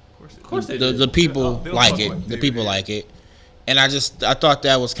 Of course they The did. people They don't like fuck it. with The David people Ayer. like it. And I thought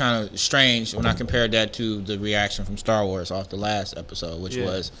that was kind of strange when I compared that to the reaction from Star Wars off the last episode, which Yeah.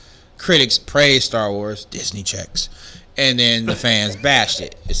 was critics praised Star Wars, Disney checks, and then the fans bashed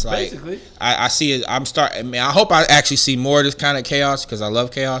it. It's like Basically. I see it. I mean, I hope I actually see more of this kind of chaos because I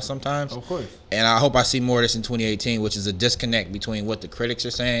love chaos sometimes. Of course. And I hope I see more of this in 2018, which is a disconnect between what the critics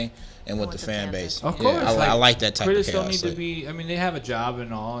are saying and what what the the fan fans are base. saying. Of course. I like that type of critics chaos. don't need like- to be. I mean, they have a job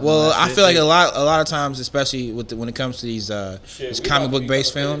and all. and well, that's I it. feel like They- a lot of times, especially when it comes to these we comic about book to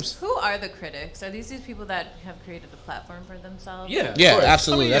based become films. Who are the critics? Are these people that have created a platform for themselves? Yeah. of Yeah, course.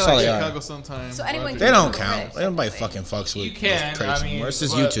 absolutely. I mean, That's yeah, all like they are. Chicago sometimes. So anyone They can don't become a count. critic, Nobody technically. fucking fucks with You can, critics I mean, anymore. It's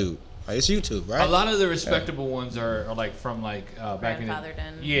just but- YouTube. Like, it's YouTube, right? A lot of the respectable ones are like from like back in the Grandfathered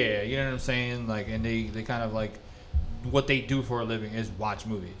in. yeah, you know what I'm saying? Like, and they kind of like what they do for a living is watch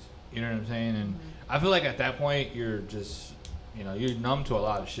movies. You know what I'm saying? And I feel like at that point you're just you're numb to a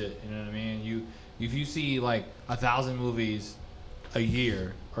lot of shit. You know what I mean? If you see like 1,000 movies a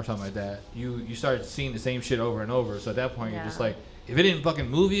year or something like that, you start seeing the same shit over and over. So at that point you're just Yeah. like, if it didn't fucking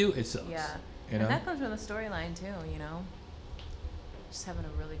move you, it sucks. Yeah. You know? And that comes from the storyline too, you know. just having a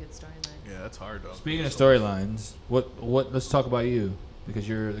really good storyline. Yeah, that's hard though. Speaking of storylines, what? Let's talk about you because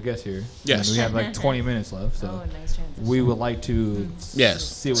you're the guest here. Yes. And we have like 20 minutes left, so Oh, nice transition. we would like to Yes.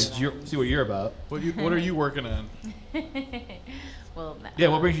 see what you're about. What are you working on? Well, Yeah,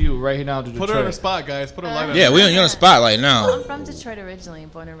 what brings you right now to Detroit? Put her on the spot, guys. Put her live on. Yeah, we on the spotlight Well, I'm now. from Detroit originally,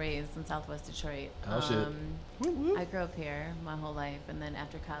 born and raised in Southwest Detroit. Oh, shit. I grew up here my whole life, and then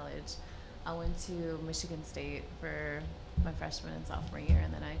after college, I went to Michigan State for my freshman and sophomore year,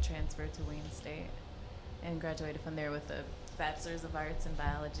 and then I transferred to Wayne State and graduated from there with a Bachelor's of Arts in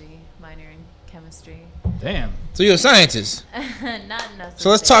Biology, minor in chemistry. Damn. So you're a scientist. Not necessarily. So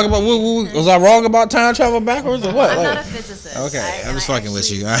let's talk about. Was I wrong about time travel backwards or what? I'm not a Like, physicist. Okay, I'm just I fucking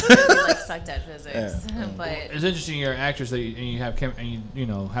with you. actually really, like, sucked at physics, but It's interesting you're an actress that you have and you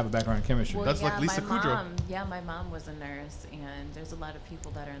know have a background in chemistry. well, That's yeah, like Lisa my Kudrow. mom. Yeah, my mom was a nurse, and there's a lot of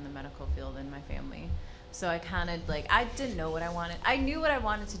people that are in the medical field in my family. So I kind of like I didn't know what I wanted. I knew what I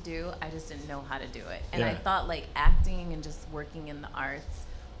wanted to do. I just didn't know how to do it. And I Yeah. thought like acting and just working in the arts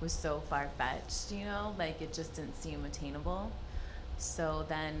was so far fetched, you know, like it just didn't seem attainable. So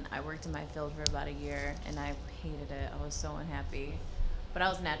then I worked in my field for about a year, and I hated it. I was so unhappy. But I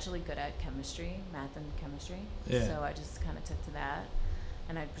was naturally good at chemistry, math and chemistry. Yeah. So I just kind of took to that.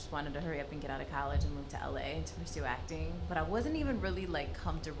 And I just wanted to hurry up and get out of college and move to LA to pursue acting. But I wasn't even really like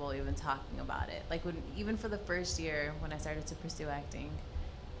comfortable even talking about it. Like even for the first year when I started to pursue acting,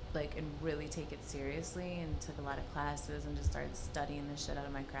 like and really take it seriously and took a lot of classes and just started studying the shit out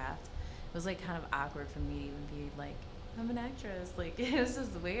of my craft. It was like kind of awkward for me to even be like, I'm an actress. Like it was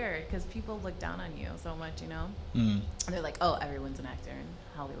just weird because people look down on you so much, you know. Mm. And they're like, oh, everyone's an actor in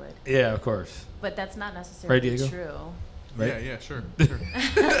Hollywood. Yeah, of course. But that's not necessarily Diego? true. Right? Yeah, sure.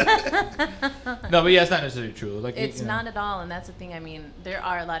 No, but yeah, it's not necessarily true. Like It's you know. not at all, and that's the thing. I mean, there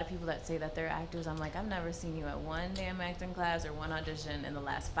are a lot of people that say that they're actors. I'm like, I've never seen you at one damn acting class or one audition in the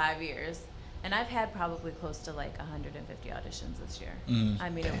last 5 years. And I've had probably close to like 150 auditions this year. Mm. I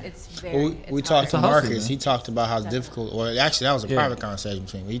mean, it's very. Well, we it's talked to hard. a hustle, Marcus. man. He talked about how Definitely. difficult, or actually that was a Yeah. private conversation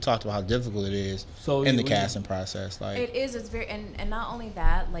between me. He talked about how difficult it is So in the you- casting process. Like, It is. It's very, and not only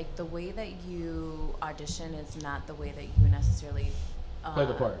that, like the way that you audition is not the way that you necessarily play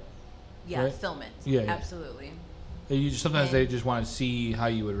the part. Yeah, right? film it. Yeah, yeah. Absolutely. Sometimes they And- just want to see how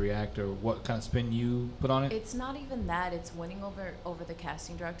you would react or what kind of spin you put on it. It's not even that. It's winning over the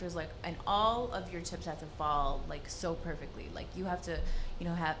casting directors. Like, and all of your chips have to fall like so perfectly. Like you have to, you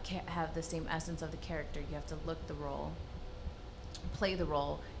know, have the same essence of the character. You have to look the role, play the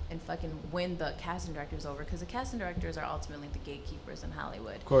role, and fucking win the casting directors over. Because the casting directors are ultimately the gatekeepers in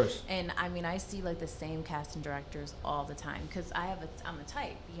Hollywood. Of course. And I mean, I see like the same casting directors all the time because I'm a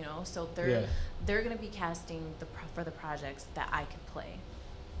type, you know. So Yeah. they're gonna be casting for the projects that I could play.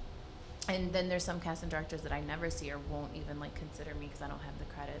 And then there's some casting directors that I never see or won't even like consider me because I don't have the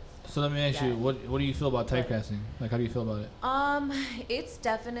credits. So let me ask you, Yeah. what do you feel about But- typecasting? Like, how do you feel about it? It's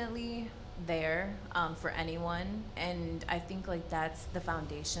definitely there for anyone, and I think like that's the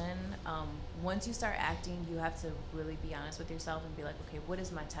foundation. Once you start acting, you have to really be honest with yourself and be like, okay, what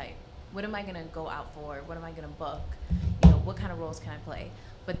is my type? What am I gonna go out for? What am I gonna book? You know, what kind of roles can I play?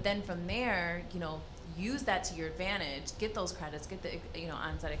 But then from there, you know, use that to your advantage, get those credits, get the, you know,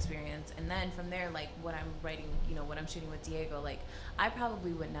 on-set experience, and then from there, like what I'm writing, you know, what I'm shooting with Diego, like I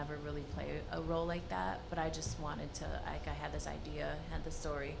probably would never really play a role like that, but I just wanted to, like I had this idea, had this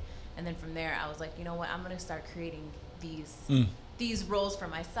story, and then from there I was like, you know what, I'm gonna start creating these roles for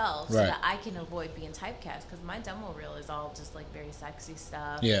myself so Right. that I can avoid being typecast, because my demo reel is all just like very sexy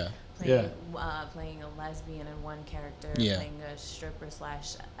stuff. yeah. Playing a lesbian in one character, Yeah. playing a stripper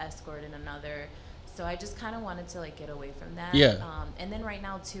 / escort in another. So I just kind of wanted to like get away from that. Yeah. And then right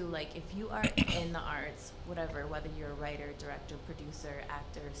now too, like if you are in the arts, whatever, whether you're a writer, director, producer,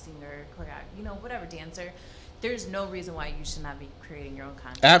 actor, singer, choreographer, you know, whatever, dancer, there's no reason why you should not be creating your own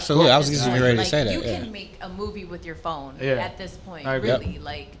content. Absolutely. I was At this just point. ready to Like, say that. You Yeah. can make a movie with your phone Yeah. at this point, I agree. really.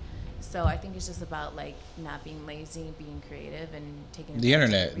 Like, so I think it's just about like not being lazy, being creative, and taking The advantage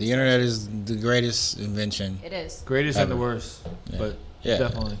of internet. The resources. internet is the greatest invention. It is. Greatest and the Ever. worst, Yeah. but Yeah.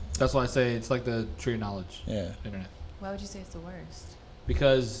 definitely. That's why I say it's like the tree of knowledge. Yeah. Internet, Why would you say it's the worst?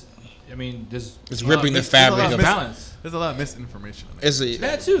 because I mean, there's It's a lot ripping of the fabric there's a of- lot balance. There's a lot of misinformation. On it. It's a,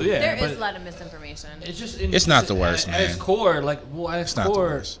 That too, yeah. There but is a lot of misinformation. It's just It's not the worst, at its man. core, like at its not the core,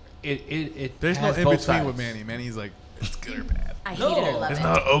 worst. it There's no has in both between sides. with Manny. Manny's like, it's good or bad. I hate No, it or love it's it.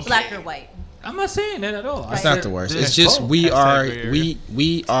 not okay. Black or white. I'm not saying that at all. It's Right. not the worst. There's It's just both. we Hashtag are gray area.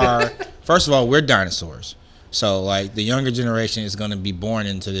 we are first of all, we're dinosaurs. So like the younger generation is gonna be born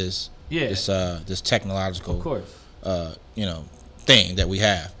into this Yeah. this technological Of course. you know, thing that we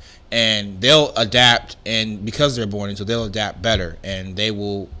have. and they'll adapt, and because they're born into, they'll adapt better, and they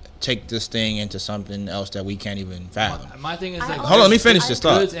will take this thing into something else that we can't even fathom. My thing is like, Hold on, let me finish this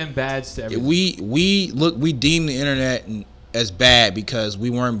thought. Goods and bads to everything. We deem the internet as bad because we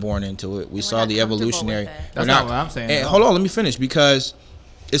weren't born into it. We we're saw not the comfortable evolutionary. with it. That's not what I'm saying. And hold on, let me finish, because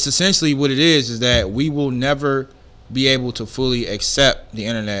it's essentially what it is that we will never be able to fully accept the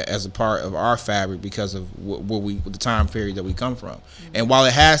internet as a part of our fabric because of the time period that we come from. Mm-hmm. And while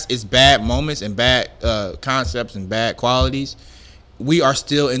it has its bad moments and bad concepts and bad qualities, we are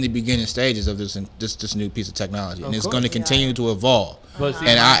still in the beginning stages of this new piece of technology, and it's going to continue to evolve. But see,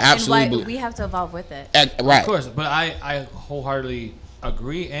 And I absolutely and why, believe, we have to evolve with it. right. Of course, but I wholeheartedly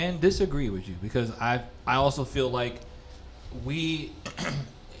agree and disagree with you, because I also feel like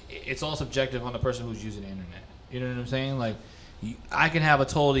it's all subjective on the person who's using the internet. You know what I'm saying? Like, I can have a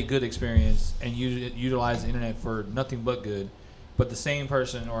totally good experience and utilize the internet for nothing but good, but the same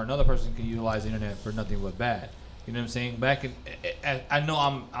person or another person can utilize the internet for nothing but bad. You know what I'm saying? Back in, I know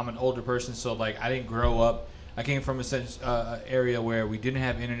I'm an older person, so like I didn't grow up. I came from a area where we didn't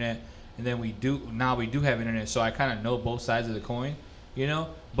have internet, and then we do have internet. So I kind of know both sides of the coin, you know.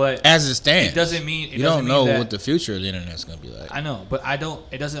 But As it stands, it doesn't mean you don't know that, what the future of the internet is going to be like. I know, but I don't.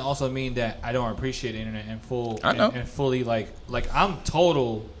 It doesn't also mean that I don't appreciate the internet in full. I know. And fully like I'm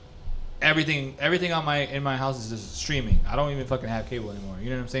total. Everything in my house is just streaming. I don't even fucking have cable anymore. You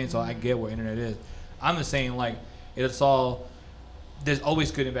know what I'm saying? So I get what internet is. I'm just saying, like, it's all. There's always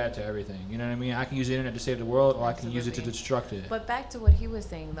good and bad to everything. You know what I mean? I can use the internet to save the world, or I can use it to Absolutely. destruct it. But back to what he was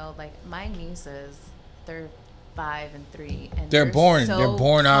saying though, like my nieces, they're 5 and 3, and They're born out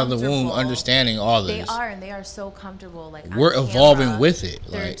of the womb comfortable. understanding all They this. are, and they are so comfortable. Like, on We're evolving camera. with it.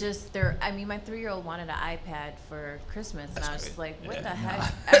 They're. I mean, my 3-year-old wanted an iPad for Christmas, and I was just like, "What Yeah, the no.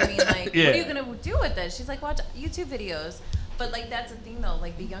 heck?" I mean, like, Yeah. what are you gonna do with this? She's like, "Watch YouTube videos." But like, that's the thing though.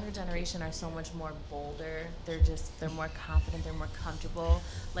 Like, the younger generation are so much more bolder. They're more confident. They're more comfortable.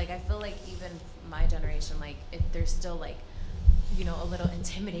 Like, I feel like even my generation, like, they're still like, you know, a little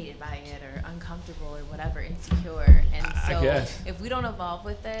intimidated by it or uncomfortable or whatever, insecure. And I so guess. if we don't evolve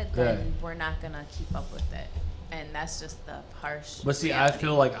with it, then Right. we're not gonna keep up with it. And that's just the harsh But see, reality. I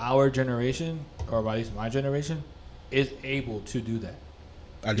feel like our generation, or at least my generation, is able to do that.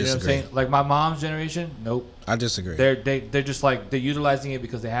 I You know what I'm disagree. saying? Like my mom's generation, nope. I disagree. They're just like they're utilizing it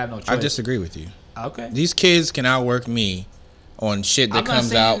because they have no choice. I disagree with you. Okay. These kids can outwork me on shit that I'm not comes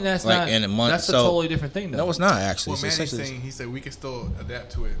saying out that's like not, in a month. That's so a totally different thing, though. no, it's not actually. What It's Manny's essentially- saying, he said we can still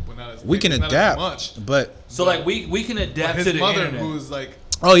adapt to it, but not as we can not as adapt, much. but So like we can adapt His to the mother, internet. who's like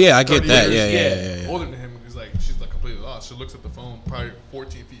oh yeah, I get 30 that. years Yeah. older than him, is like she's like completely lost. She looks at the phone probably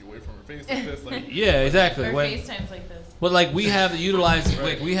 14 feet away from her face like this. Like, Yeah, exactly. Or When- FaceTimes like this. But like we have to utilize,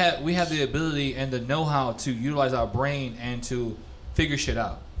 Right. like we have the ability and the know-how to utilize our brain and to figure shit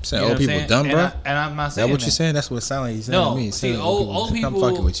out. Saying You know old what I'm people saying? dumb, And bro? And I'm not Is saying that what that. you're saying? That's what it sounds like you're saying to No, me. see, Saying old I'm people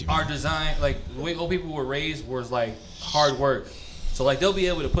fucking with you, are man. designed like the way old people were raised was like hard work. So like they'll be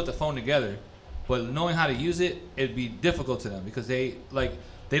able to put the phone together, but knowing how to use it, it'd be difficult to them because they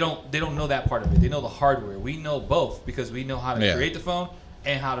don't know that part of it. They know the hardware. We know both because we know how to Yeah. create the phone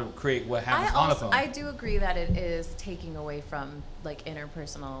and how to create what happens on the phone. I do agree that it is taking away from like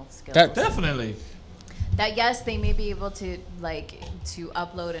interpersonal skills. Definitely. That yes, they may be able to to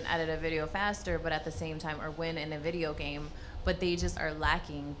upload and edit a video faster, but at the same time, or win in a video game, but they just are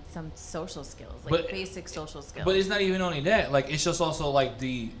lacking some social skills, like But- basic social skills. But it's not even only that. Like it's just also like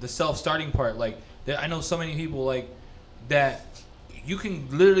the self-starting part. Like I know so many people like that. You can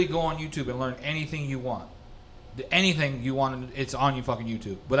literally go on YouTube and learn anything you want. Anything you want, it's on your fucking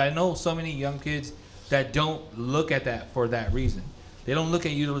YouTube. But I know so many young kids that don't look at that for that reason. They don't look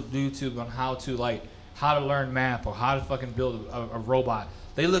at YouTube on how to learn math or how to fucking build a robot.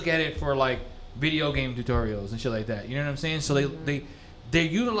 They look at it for like video game tutorials and shit like that. You know what I'm saying? So they're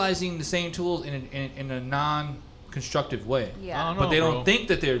utilizing the same tools in a non-constructive way. Yeah. I don't But know, they bro. don't think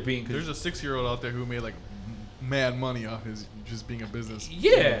that they're being. There's a 6-year-old out there who made like mad money off his just being a business.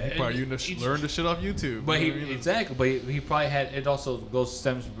 Yeah, he probably learned the shit off YouTube. But You know what I mean? exactly. But he probably had. It also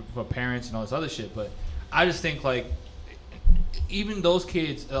stems from parents and all this other shit. But I just think like even those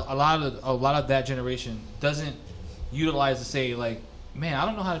kids, a lot of that generation doesn't utilize to say like, man, I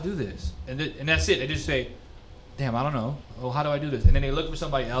don't know how to do this, and that's it. They just say, damn, I don't know. Oh, how do I do this? And then they look for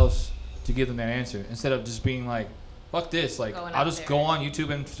somebody else to give them that answer instead of just being like, fuck this. Like Going I'll out just there. go on YouTube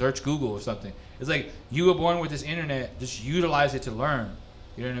and search Google or something. It's like you were born with this internet. Just utilize it to learn.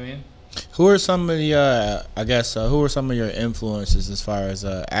 You know what I mean? Who are some of the who are some of your influences as far as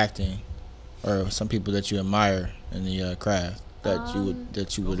acting, or some people that you admire in the craft that you would That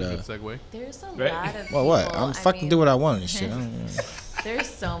was a good segue. There's a Right? lot of Well, what? people, I'm I fucking mean, do what I want and shit. I don't, There's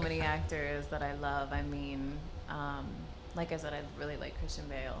so many actors that I love. I mean, like I said, I really like Christian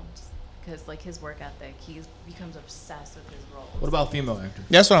Bale because like his work ethic, he becomes obsessed with his roles. What about female actors?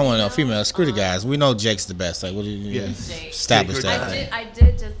 That's what I want to know. Female, screw the guys. We know Jake's the best. Like, what do you Jake. establish Jake that? I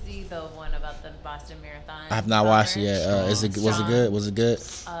did just see the one about the Boston Marathon. I have not watched it yet. Was it good? Was it good?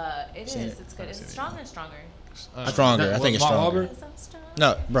 It is. It's good. It's stronger and stronger. Stronger. I think it's Mark stronger. Wahlberg? Is that strong?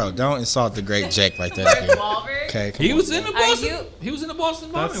 No, bro, don't insult the great Jake like that. Mark Dude. Wahlberg? Okay, come He on. was in the Are Boston. you- He was in the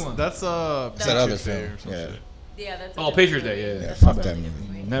Boston bombing one. That's that Patriots other Day film, or some yeah. shit. Yeah, that's. Oh, Patriots Day, yeah. Yeah, That's fuck a that really good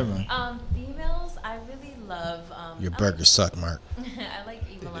movie. Never mind. Females, I really love. Your I burgers suck, Mark. I like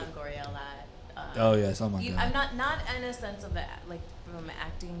Eva Longoria a lot. Oh yes, oh my god. I'm not in a sense of like from an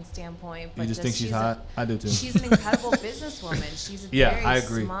acting standpoint, but You just think she's hot? I do too. She's an incredible businesswoman. She's Yeah, very I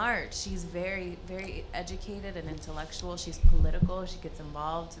agree. smart. She's very, very educated and intellectual. She's political. She gets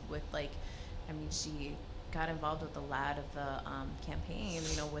involved with she got involved with a lot of the campaign,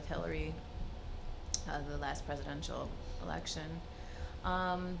 with Hillary, the last presidential election.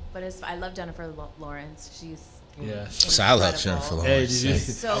 But I love Jennifer Lawrence. She's Yeah. So I love incredible. Jennifer Lawrence. Hey, did you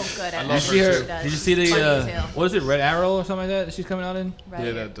She's so good at did you everything see her? she does. Did you see She's funny the too. what is it, Red Arrow or something like that she's coming out in? Red,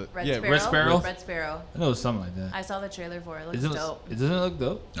 Yeah, that- Red yeah, Sparrow. Red Sparrow? Red Sparrow. I know it was something like that. I saw the trailer for it. It looks Doesn't dope. it doesn't it look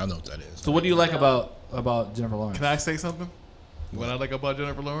dope? I know what that is. So what do you like Dope. about Jennifer Lawrence? Can I say something? What I like about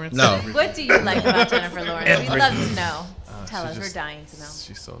Jennifer Lawrence? No. What do you like about Jennifer Lawrence? We'd love to know. Tell she's us. We're just- dying to know.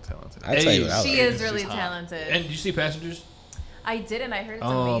 She's so talented. I tell you Hey, what I She like. is really She's hot. talented. And did you see Passengers? I didn't. I heard it's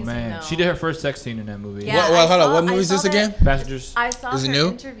Oh amazing. man, though. she did her first sex scene in that movie. Yeah, Well, hold on. I What saw- movie is I this saw again? that- Passengers. I saw Is it her new?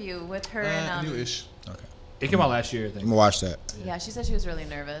 interview with her and Newish. It came out last year, I I'm think. gonna watch that. yeah, she said she was really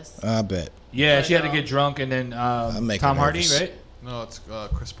nervous. I bet. Yeah, she had to Girl. get drunk, and then make Tom her Hardy, nervous. right? No, it's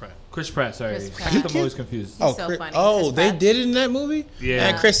Chris Pratt. Chris Pratt. Sorry, Chris I get Pratt. them always confused. He's so funny. Oh, Chris they Pratt. did it in that movie. Yeah,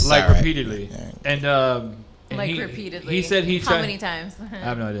 And Chris is like alright. repeatedly, Yeah. and Like he, repeatedly. He said he How tried. many times? I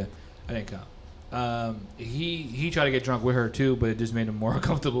have no idea. I didn't count. He tried to get drunk with her too, but it just made him more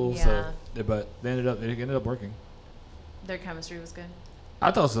uncomfortable. Yeah. So, but it ended up working. Their chemistry was good.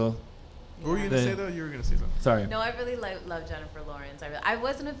 I thought so. What were you gonna Then- say though? You were gonna say something. Sorry. No, I really love Jennifer Lawrence. I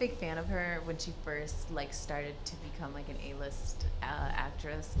wasn't a big fan of her when she first started to become an A-list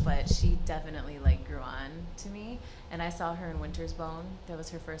actress, but she definitely grew on to me. And I saw her in Winter's Bone. That was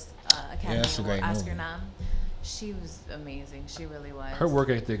her first Academy that's a Award great Oscar movie. nom. She was amazing. She really was. Her work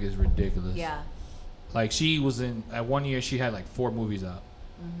ethic is ridiculous. Yeah. Like she was in at 1 year she had 4 movies out,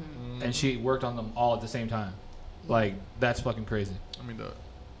 Mm-hmm. and she worked on them all at the same time. Like that's fucking crazy. I mean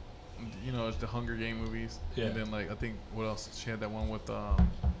it's the Hunger Game movies. Yeah. And then I think what else? She had that one with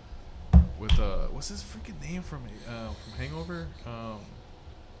what's his freaking name from Hangover?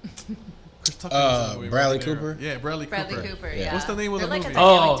 Chris Tucker. was in the movie, Bradley Robert De Niro. Cooper? Yeah, Bradley Cooper. Cooper. Yeah. Yeah. What's the name of They're the like a movie?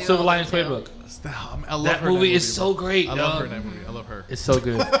 dynamic duo, Silver Linings too. Playbook. I love That her in movie is bro. so great, I love her dog. in that movie. I love her. It's so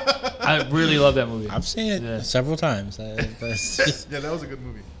good. I really love that movie. I've seen it Yeah. several times. That's- Yeah, that was a good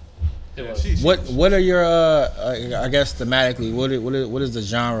movie. It Yeah, was. What are your I guess thematically what is the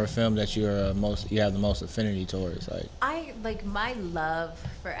genre of film that you have the most affinity towards, like My love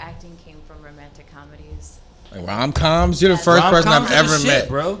for acting came from romantic comedies. rom-coms? You're the Yes. first person Rom-coms I've are the ever shit, met.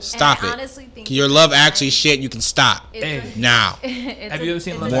 bro. Stop And I it. honestly think Your love actually shit. You can stop Hey. now. Have you ever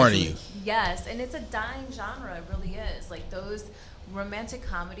seen Love More Actually? to you. Yes, and it's a dying genre. It really is. Those romantic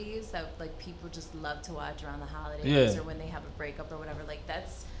comedies that people just love to watch around the holidays Yeah. or when they have a breakup or whatever.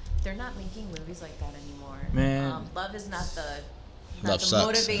 They're not making movies like that anymore. Man. Love is not the Love the sucks.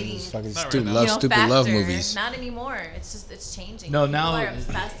 motivating. It's fucking Not right stupid. now. Love you know, stupid love factor. movies. Not anymore. It's changing. No, People now- are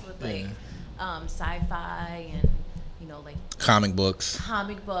obsessed with yeah. sci-fi and Comic books.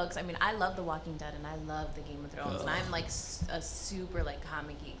 comic books. I mean, I love The Walking Dead and I love the Game of Thrones, and I'm a super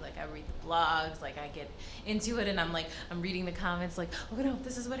comic geek. I read the blogs, I get into it, and I'm reading the comments, oh no,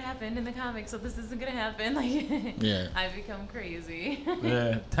 this is what happened in the comics, so this isn't gonna happen. Yeah. I've become crazy.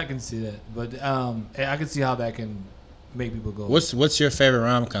 Yeah, I can see that, but I can see how that can make people go. What's your favorite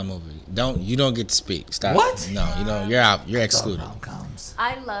rom-com movie? You don't get to speak. Stop. What? No, you don't. You're out. You're excluded. Rom-coms.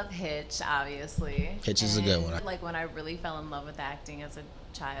 I love Hitch, obviously. Hitch is a good one. When I really fell in love with acting as a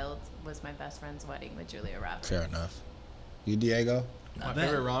child was My Best Friend's Wedding with Julia Roberts. Fair enough. You, Diego? My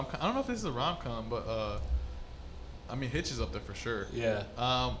favorite rom-com. I don't know if this is a rom-com, but I mean Hitch is up there for sure. Yeah.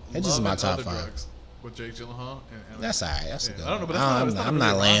 Hitch is Love my and top Other 5. Drugs with Jake Gyllenhaal and That's alright. That's a Yeah, good I don't know, one. but that's not- I'm not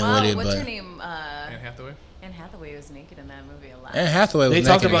really laying Wow, with it, what's but her name? Anne Hathaway. Anne Hathaway was naked in that movie a lot. Anne Hathaway was They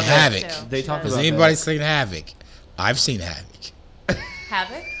talked making about that. Havoc. too. They She talked does. Has about anybody that. seen Havoc? I've seen Havoc.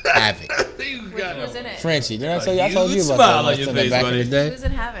 Havoc? Havoc. Which was in it? Frenchie, didn't I tell you? I You told you about smile that on your once face, back buddy. in the day. Who's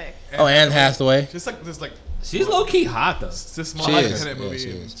in Havoc? Oh, Anne Hathaway. Just this She's low key hot though, this small She is. independent Yeah, movie, she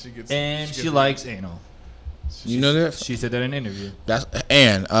and is. she gets and she she gets- likes anal. You know that? She said that in an interview. That's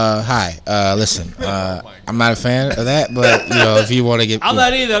and hi. Listen, God. I'm not a fan of that, but you know, if you want to get, I'm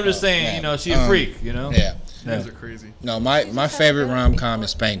not either. I'm just saying, Yeah. you know, she a freak. You know. Yeah. You guys are crazy. No, my favorite rom com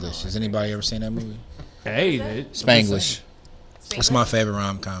is Spanglish. Has anybody ever seen that movie? Hey, dude. Spanglish. It's my favorite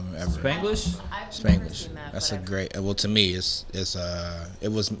rom com ever. Spanglish. I've never Spanglish. seen that. That's but a I've- great. Well, to me, it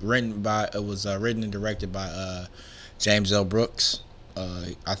was written and directed by James L. Brooks.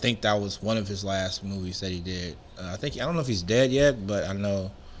 I think that was one of his last movies that he did. I don't know if he's dead yet, but I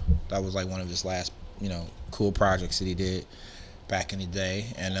know that was like one of his last, cool projects that he did back in the day.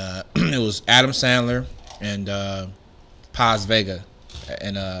 And it was Adam Sandler and Paz Vega,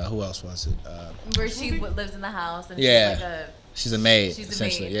 and who else was it? Where she lives in the house and Yeah. she's like a. She's a maid, She's a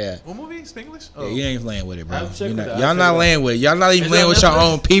essentially. maid. Yeah. What movie? Spanglish? Yeah, Oh, you ain't playing with it, bro. I'll check You're with not- that. I'll y'all check not with laying with it. Y'all not even Is playing that with your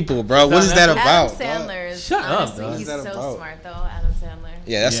Netflix? own people, bro. What that is that Netflix? about? Adam Sandler is Shut up, honestly, dog. he's What is that so about? smart though. Adam Sandler.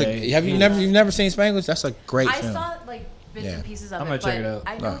 Yeah, that's Yeah, you've never seen Spanglish? That's a great I film. saw like bits Yeah. and pieces of I'm it, gonna check but it out.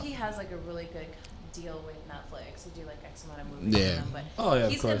 I know No. he has like a really good deal with Netflix to do like X amount of movies. Yeah. with them, but Oh, yeah,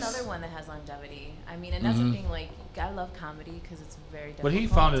 of he's course. another one that has longevity. I mean, and that's Mm-hmm. the thing. Like, I love comedy because it's very difficult. But he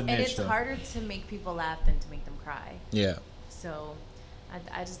found a and niche, it's though. harder to make people laugh than to make them cry. Yeah. So,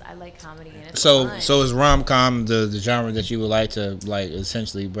 I like comedy and it's So fun. is rom com the genre that you would like to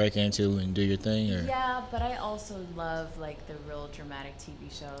essentially break into and do your thing, or? Yeah, but I also love like the real dramatic TV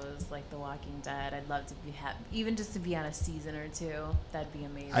shows like The Walking Dead. I'd love to be even just to be on a season or two. That'd be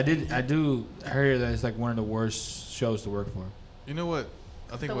amazing. I do hear that it's like one of the worst shows to work for. you know what?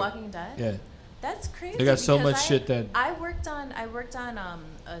 I think The what, Walking Dead. Yeah. That's crazy. They got so because much shit that- I worked on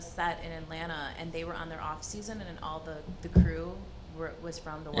a set in Atlanta, and they were on their off season, and all the crew was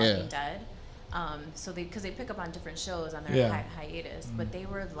from The Walking Yeah. Dead. So because they pick up on different shows on their Yeah. hiatus, but they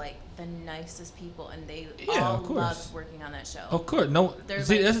were like the nicest people, and they Yeah, all of course. loved working on that show. Of course, no. They're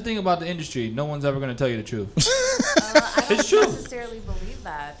See, like- that's the thing about the industry. No one's ever going to tell you the truth. I don't It's true. necessarily believe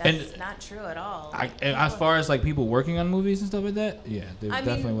that. That's And not true at all. And as far as like people working on movies and stuff like that, yeah, they I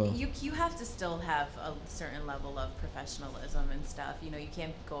definitely mean, will. you have to still have a certain level of professionalism and stuff. You know, you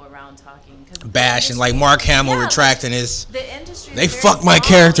can't go around talking because Bashing like Mark Hamill retracting his. The industry. They is very fucked my small.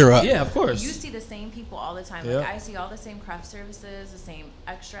 character up. Yeah, of course. You see the same people all the time. Yep. Like I see all the same craft services, the same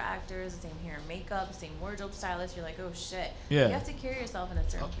extra actors, the same hair and makeup, the same wardrobe stylist. You're like, oh shit. Yeah. You have to carry yourself in a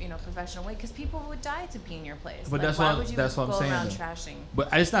certain, professional way because people would die to be in your place. But like, that's why what- would you that's what I'm go saying, around though. trashing? But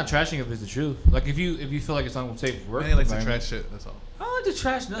it's not trashing if it's the truth. Like if you feel like it's unsafe for work. man likes to environment- trash shit. That's all. I don't like to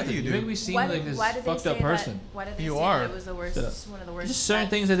trash nothing. you You do. make me seem Why like did, this why did they fucked say up person. That? Why did they You say are. that it was the worst? Shut up. One of the worst. Just certain sets?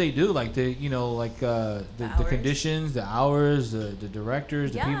 things that they do, like the the hours? conditions, the hours, the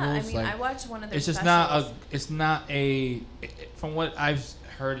directors, the Yeah, people. I It's mean, like I watched one of their. it's just specials. not a from what I've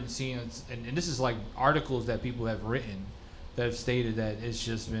heard and seen, and this is like articles that people have written that have stated that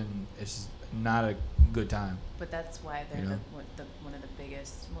it's not a good time. But that's why they're You know? one of the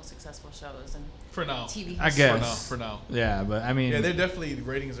biggest, most successful shows in For now. TV. I history. guess. For now. Yeah, but I mean, Yeah, they're definitely the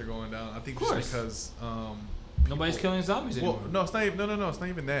ratings are going down. I think just course. because nobody's killing zombies anymore. Well, no, it's not even. No. It's not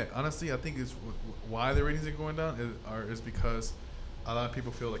even that. Honestly, I think it's why the ratings are going down is because a lot of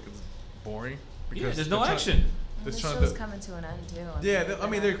people feel like it's boring. Because Yeah, there's they're no trying- action. They're The trying show's to. coming to an end too. Yeah,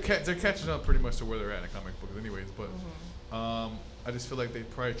 they're catching up pretty much to where they're at in comic books, anyways. But Mm-hmm. I just feel like they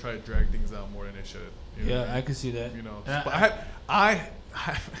probably try to drag things out more than they should. You know what Yeah, I can see that. You know, And but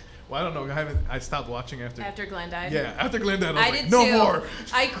well, I don't know. I stopped watching after. Glenn died. Yeah, after Glenn died, I was I like, did no too. more.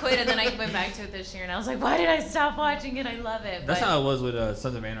 I quit and then I went back to it this year and I was like, why did I stop watching it? I love it. That's but how it was with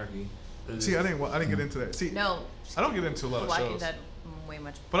Sons of Anarchy. See, I didn't get into that. See, no, I don't get into a lot The of Walking shows. Dead way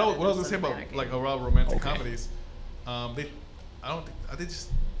much. But better what I was gonna than say about Sons of like Anarchy. overall romantic comedies,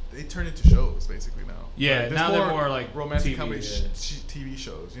 they turn into shows basically now. Yeah, there's now they're more like romantic TV, comedy yeah. TV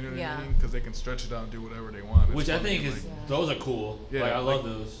shows. You know what Yeah. I mean? Because they can stretch it out and do whatever they want. It's Which I funny, think is like, those are cool. Yeah, like I love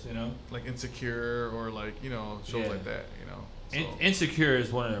like- those. You know, like Insecure or like shows Yeah. like that. So, Insecure is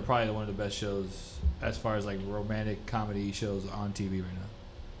probably one of the best shows as far as like romantic comedy shows on TV right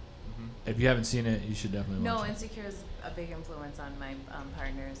now. mhm. If you haven't seen it, you should definitely No, watch it. Insecure is a big influence on my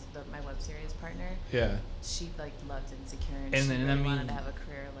partners. My web series partner. Yeah, She like loved Insecure and, And she then, really I mean- wanted to have a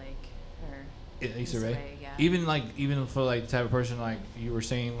career like her. Issa Issa Rae. Rae, yeah. Even for like the type of person like you were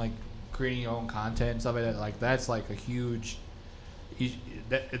saying, like creating your own content and stuff like that. Like that's like a huge.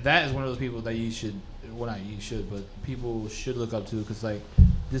 That is one of those people that you should. Well, not you should, but people should look up to because like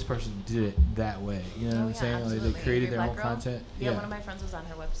this person did it that way. You know what I'm saying? Like Absolutely. they created Your their Black own Girl? content. Yeah, one of my friends was on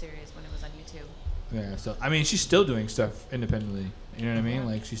her web series when it was on YouTube. Yeah, so I mean, she's still doing stuff independently. You know what I mean? Yeah.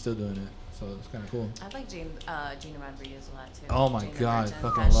 Like she's still doing it, so it's kind of cool. I like Gina Rodriguez a lot too. Oh my Jane the God, Virgin.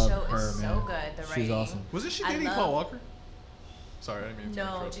 fucking that love show her, is man. so good. The She's writing. awesome. Wasn't she I dating love- Paul Walker? Sorry, I didn't mean to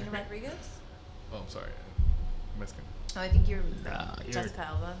No, interrupt Gina you. Rodriguez. Oh, I'm sorry. Mexican. Oh, I think you're Nah, you're- Jessica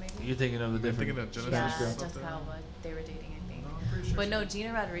Alba, maybe. You're thinking of a I'm different thinking of Jennifer Yeah, Spanish girl. Jessica Alba. They were dating, I think. No, I'm pretty sure. But no,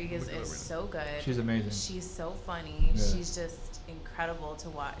 Gina Rodriguez Look it up is right so good. She's amazing. She's so funny. Yeah. She's just incredible to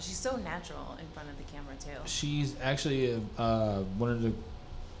watch. She's so natural in front of the camera too. She's actually one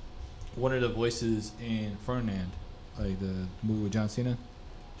of the voices in Ferdinand, like the movie with John Cena.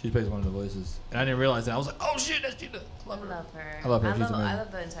 She plays one of the voices, and I didn't realize that. I was like, "Oh shit, that's Gina!" I love her. I love her. She's I amazing.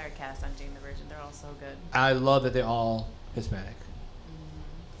 love the entire cast on Jane the Virgin. They're all so good. I love that they're all Hispanic.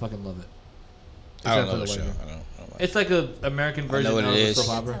 Mm-hmm. Fucking love it. I don't Except know for the the show. white girl. I don't watch It's like a American I know version what of it a is. soap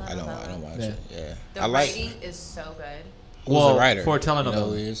opera. I don't watch Yeah. it. Yeah. The I like. writing is so good. Who's Well, the writer? for a telenovela. You know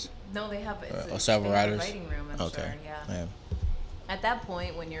who he is? No, they have several they have a writers? writing room. I'm Okay. sure. Yeah. Yeah. At that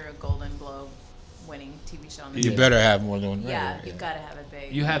point, when you're a Golden Globe winning TV show, on the You Yeah. better have more than one writer. yeah, you've got to have it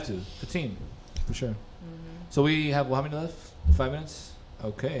big. You have to. The team, for sure. Mm-hmm. So we have how many left? 5 minutes.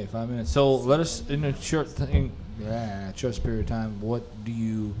 Okay, 5 minutes. So let us in a short short period of time.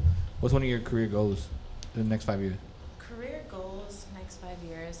 What's one of your career goals in the next 5 years? Career goals next 5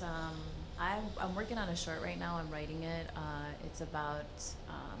 years. I'm working on a short right now. I'm writing it. It's about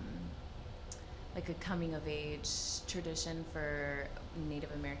like a coming of age tradition for Native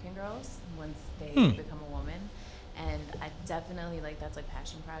American girls once they become a woman, and I definitely that's like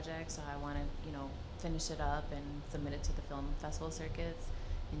passion project. So I want to finish it up and submit it to the film festival circuits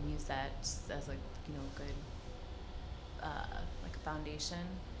and use that just as a good like a foundation.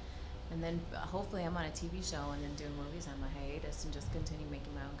 And then hopefully I'm on a TV show and then doing movies on my hiatus and just continue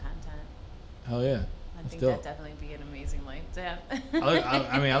making my own content. Hell yeah. I That's think dope. that'd definitely be an amazing life to have.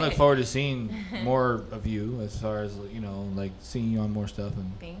 I look forward to seeing more of you as far as like seeing you on more stuff,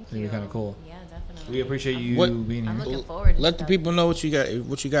 and Thank it'll you. be kind of cool. Yeah, definitely. We appreciate you What- being I'm here. looking forward to Let the stuff. people know what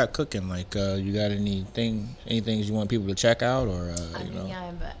you got cooking. Like, you got any things you want people to check out, or I you mean, know?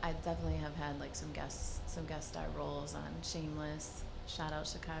 yeah, I definitely have had like some guest star roles on Shameless. Shout out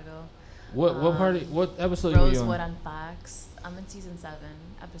Chicago. What episode were you Rosewood on? on Fox. I'm in season 7,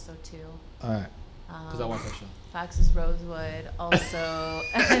 episode 2. All right, because I watched that show. Fox's Rosewood. Also,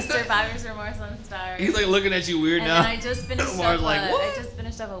 Survivor's Remorse on Stars. He's like looking at you weird And now. then I just finished Mar's up. like, I "What?" just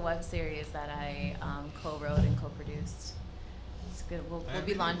finished up a web series that I co-wrote and co-produced. It's good. We'll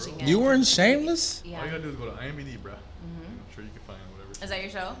be launching it. You were in Shameless? Yeah. All you gotta do is go to IMDb, bro. Mhm. I'm sure you can find whatever. Is that your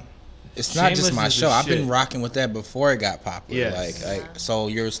show? It's not just Shameless my is the show. I've been shit. rocking with that before it got popular. Yes. Like, so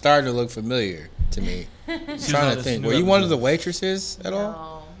you're starting to look familiar to me. I'm She's trying on to this think. new Were you one of episode. the waitresses at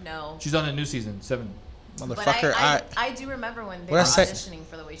all? No. She's on the new season 7. But Motherfucker, I do remember when they What'd were I say? auditioning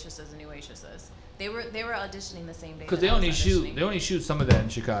for the waitresses and new waitresses. They were auditioning the same day. Because that they I was only auditioning. shoot some of that in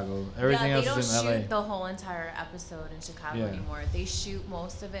Chicago. Everything yeah, else they don't is in LA. shoot the whole entire episode in Chicago Yeah. anymore. They shoot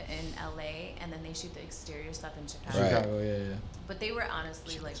most of it in LA, and then they shoot the exterior stuff in Chicago. Right. Chicago, yeah. But they were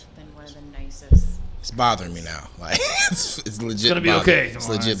honestly been one of the nicest. it's bothering me now. Like, it's legit. gonna be bothering okay me. It's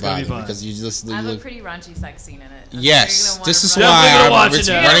tomorrow. legit It's gonna be bothering me fine. because you just I have a look. pretty raunchy sex scene in it. I'm Yes, sure this is you're gonna why Definitely I'm, watch it's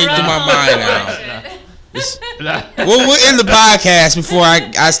it now. running through my mind now. wanna watch it. This, Yeah. we'll end the podcast before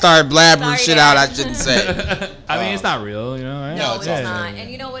I start blabbering Sorry, shit out I Dad. shouldn't say. I mean, it's not real, you know. Right? No, No, it's it's all not. fake. And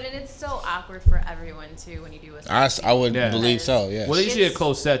you know what? And it's so awkward for everyone too when you do a sex I would Yeah. believe so. Yeah. Well, usually a It's-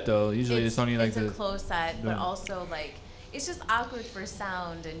 close set though. Usually it's only like it's a the. close set, but the- also like it's just awkward for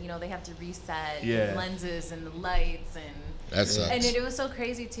sound, and they have to reset Yeah. lenses and the lights, and That sucks. and it was so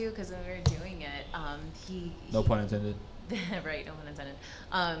crazy too because when we were doing it, No pun intended. right, no pun intended.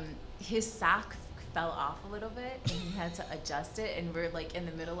 His sock fell off a little bit, and he had to adjust it, and we're like in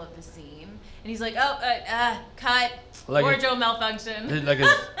the middle of the scene, and he's like, "Oh, cut, Like wardrobe malfunction." Like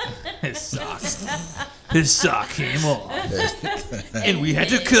his sock. His sock came off, and we had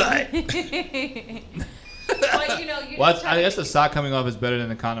to cut. But you Well, just I try guess to the sock coming off is better than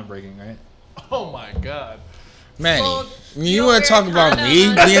the condom breaking, right? Oh my god. Manny, Well, you you want to wear talk about condoms, me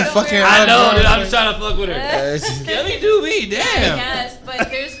you being don't fucking wear I know, out dude. of I'm trying to fuck with her. Let me do me, damn. Yes, but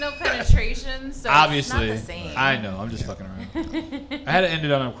there's no penetration, so Obviously, it's not the same. I know. I'm just fucking around. I had to end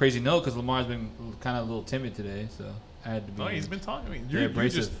it on a crazy note because Lamar's been kind of a little timid today, so I had to be. No, he's been talking to me. Yeah,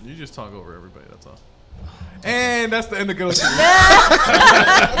 abrasive. You just talk over everybody. That's all. And that's the end of Ghetto Series.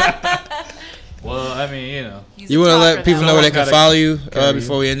 Well, I mean, He's You a want to talker, let people though. know where they can Gotta follow you carry you.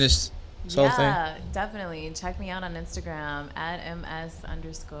 before we end this whole thing? Yeah, definitely. Check me out on Instagram at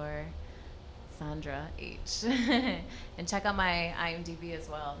ms_Sandra H. And check out my IMDb as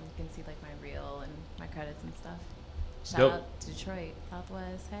well. You can see like my reel and my credits and stuff. Shout Dope. out to Detroit,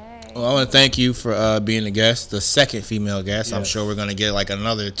 Southwest. Hey. Well, I want to thank you for being a guest, the second female guest. I'm Yes. sure we're going to get like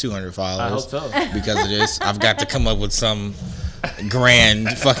another 200 I hope followers so. because of this. I've got to come up with some grand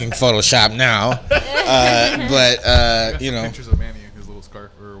fucking Photoshop now. But, you know. Pictures of Manny in his little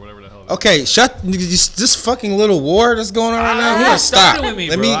scarf or whatever the hell. Okay, shut this fucking little war that's going on right now. We're gonna stop stop. it with me,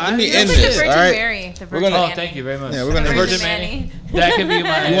 let bro. me You end put the this. All Virgin right. Mary. The We're Virgin gonna- Oh, Manny. thank you very much. Yeah, we're gonna- The Virgin Virgin Manny. Manny. That could be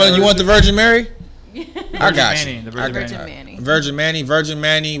my. You want the Virgin Mary? I got Manny, you. the I Virgin got Manny. you. Virgin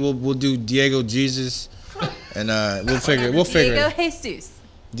Manny. We'll do Diego Jesus, and we'll figure Diego it. Jesus.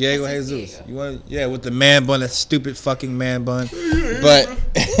 Diego This is Jesus. Diego. You want with the man bun, that stupid fucking man bun. But All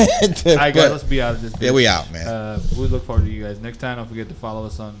right, guys, let's be out of this. yeah, bitch. we out, man. We look forward to you guys next time. Don't forget to follow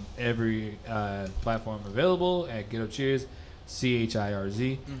us on every platform available at Ghetto Cheers,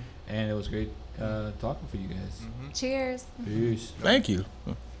 CHIRZ. And it was great talking for you guys. Cheers. Peace. Thank you.